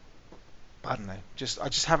 I don't know, I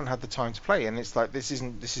just haven't had the time to play, and it's like this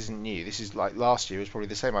isn't new. This is like last year was probably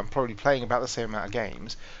the same. I'm probably playing about the same amount of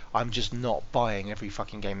games. I'm just not buying every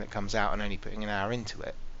fucking game that comes out and only putting an hour into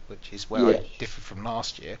it, which is where I differ from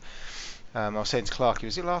last year. I was saying to Clarky,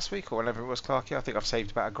 was it last week or whenever it was, Clarky? I think I've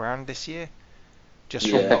saved about £1,000 this year, just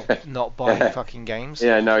from not buying fucking games.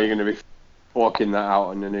 Yeah, no, you're going to be forking that out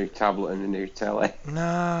on a new tablet and a new telly.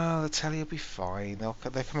 No, the telly will be fine.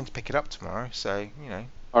 They're coming to pick it up tomorrow, so you know.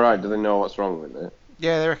 All right, do they know what's wrong with it?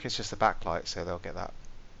 Yeah, they reckon it's just the backlight, so they'll get that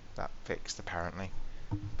fixed apparently.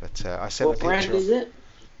 But I sent What the brand picture. is it?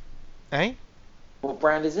 Eh? What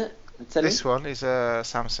brand is it? This one is a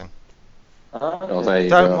Samsung. Oh, there you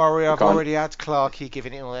Don't go. worry, They I've can't- already had Clarky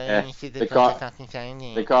giving it away. Yeah, You see the they can't- fucking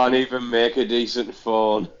thing. They can't even make a decent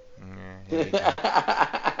phone. Yeah, here we go.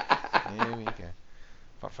 Here we go.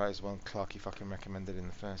 Apart from that one Clarky fucking recommended in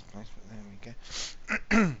the first place, but there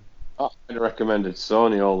we go. I'd recommended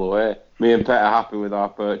Sony all the way. Me and Pet are happy with our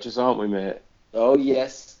purchase, aren't we, mate? Oh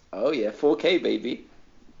yes. Oh yeah. 4K baby.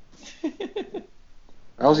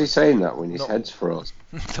 How's he saying that when his Not- head's froze?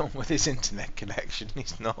 Not with his internet connection,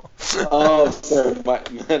 he's not. Oh, sorry.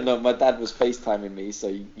 My dad was FaceTiming me,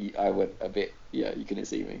 so I went a bit. Yeah, you couldn't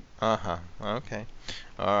see me. Okay.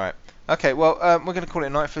 Alright. Okay, well, we're going to call it a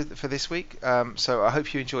night for this week. So I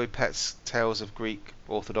hope you enjoyed Pet's Tales of Greek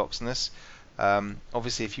Orthodoxness.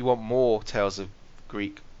 Obviously, if you want more Tales of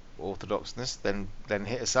Greek Orthodoxness, then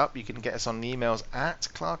hit us up. You can get us on the emails at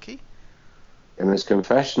Clarky. And it's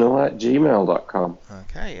confessional@gmail.com.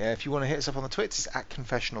 Okay, if you want to hit us up on the Twitter, it's at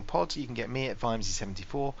Confessional Pod. You can get me at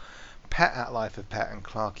Vimesy74, Pet at Life of Pet, and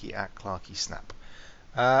Clarky at Clarky Snap.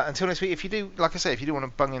 Until next week, if you do, like I say, if you do want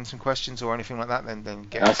to bung in some questions or anything like that, then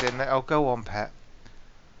get us in there. Oh, go on, Pet.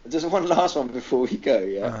 Just one last one before we go,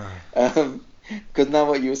 yeah. Because now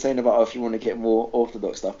what you were saying about if you want to get more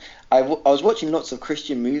Orthodox stuff, I was watching lots of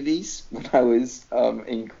Christian movies when I was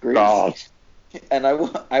in Greece. God. And I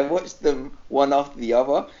watched them one after the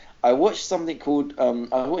other. I watched something called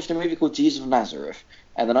I watched a movie called Jesus of Nazareth,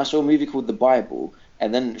 and then I saw a movie called The Bible,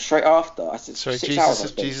 and then straight after I said Sorry, 6 hours. I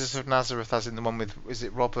spent. Jesus of Nazareth, as in the one with, is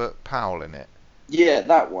it Robert Powell in it? Yeah,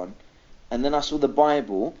 that one. And then I saw The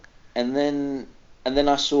Bible, and then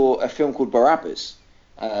I saw a film called Barabbas.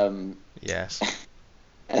 Yes.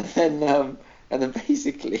 And then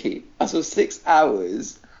basically I saw 6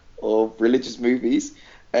 hours of religious movies.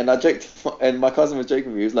 And I joked, and my cousin was joking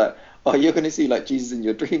with me. He was like, "Oh, you're going to see like Jesus in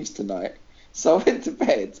your dreams tonight." So I went to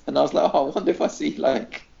bed and I was like, oh, I wonder if I see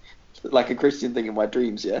like a Christian thing in my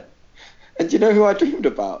dreams, yeah. And do you know who I dreamed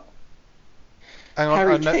about? Hang on,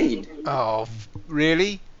 Harry Kane. Oh,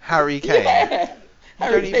 really? Harry Kane? Yeah. You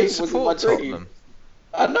Harry don't Kane even was in my support dream. Tottenham.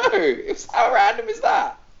 I know. It's how random is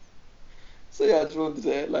that? So yeah, I just wanted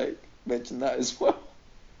to like mention that as well.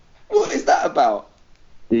 What is that about?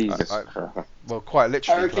 Jesus I- Christ. Well, quite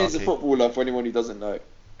literally, Harry Kane's a Clarky. footballer for anyone who doesn't know.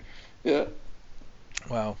 Yeah.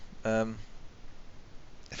 Well,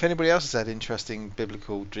 if anybody else has had interesting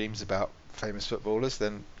biblical dreams about famous footballers,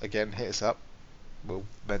 then again, hit us up. We'll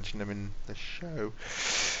mention them in the show.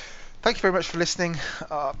 Thank you very much for listening.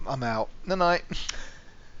 I'm out. Good night.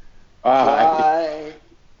 Bye.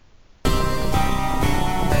 Bye.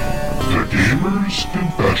 The Gamer's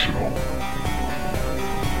Confessional.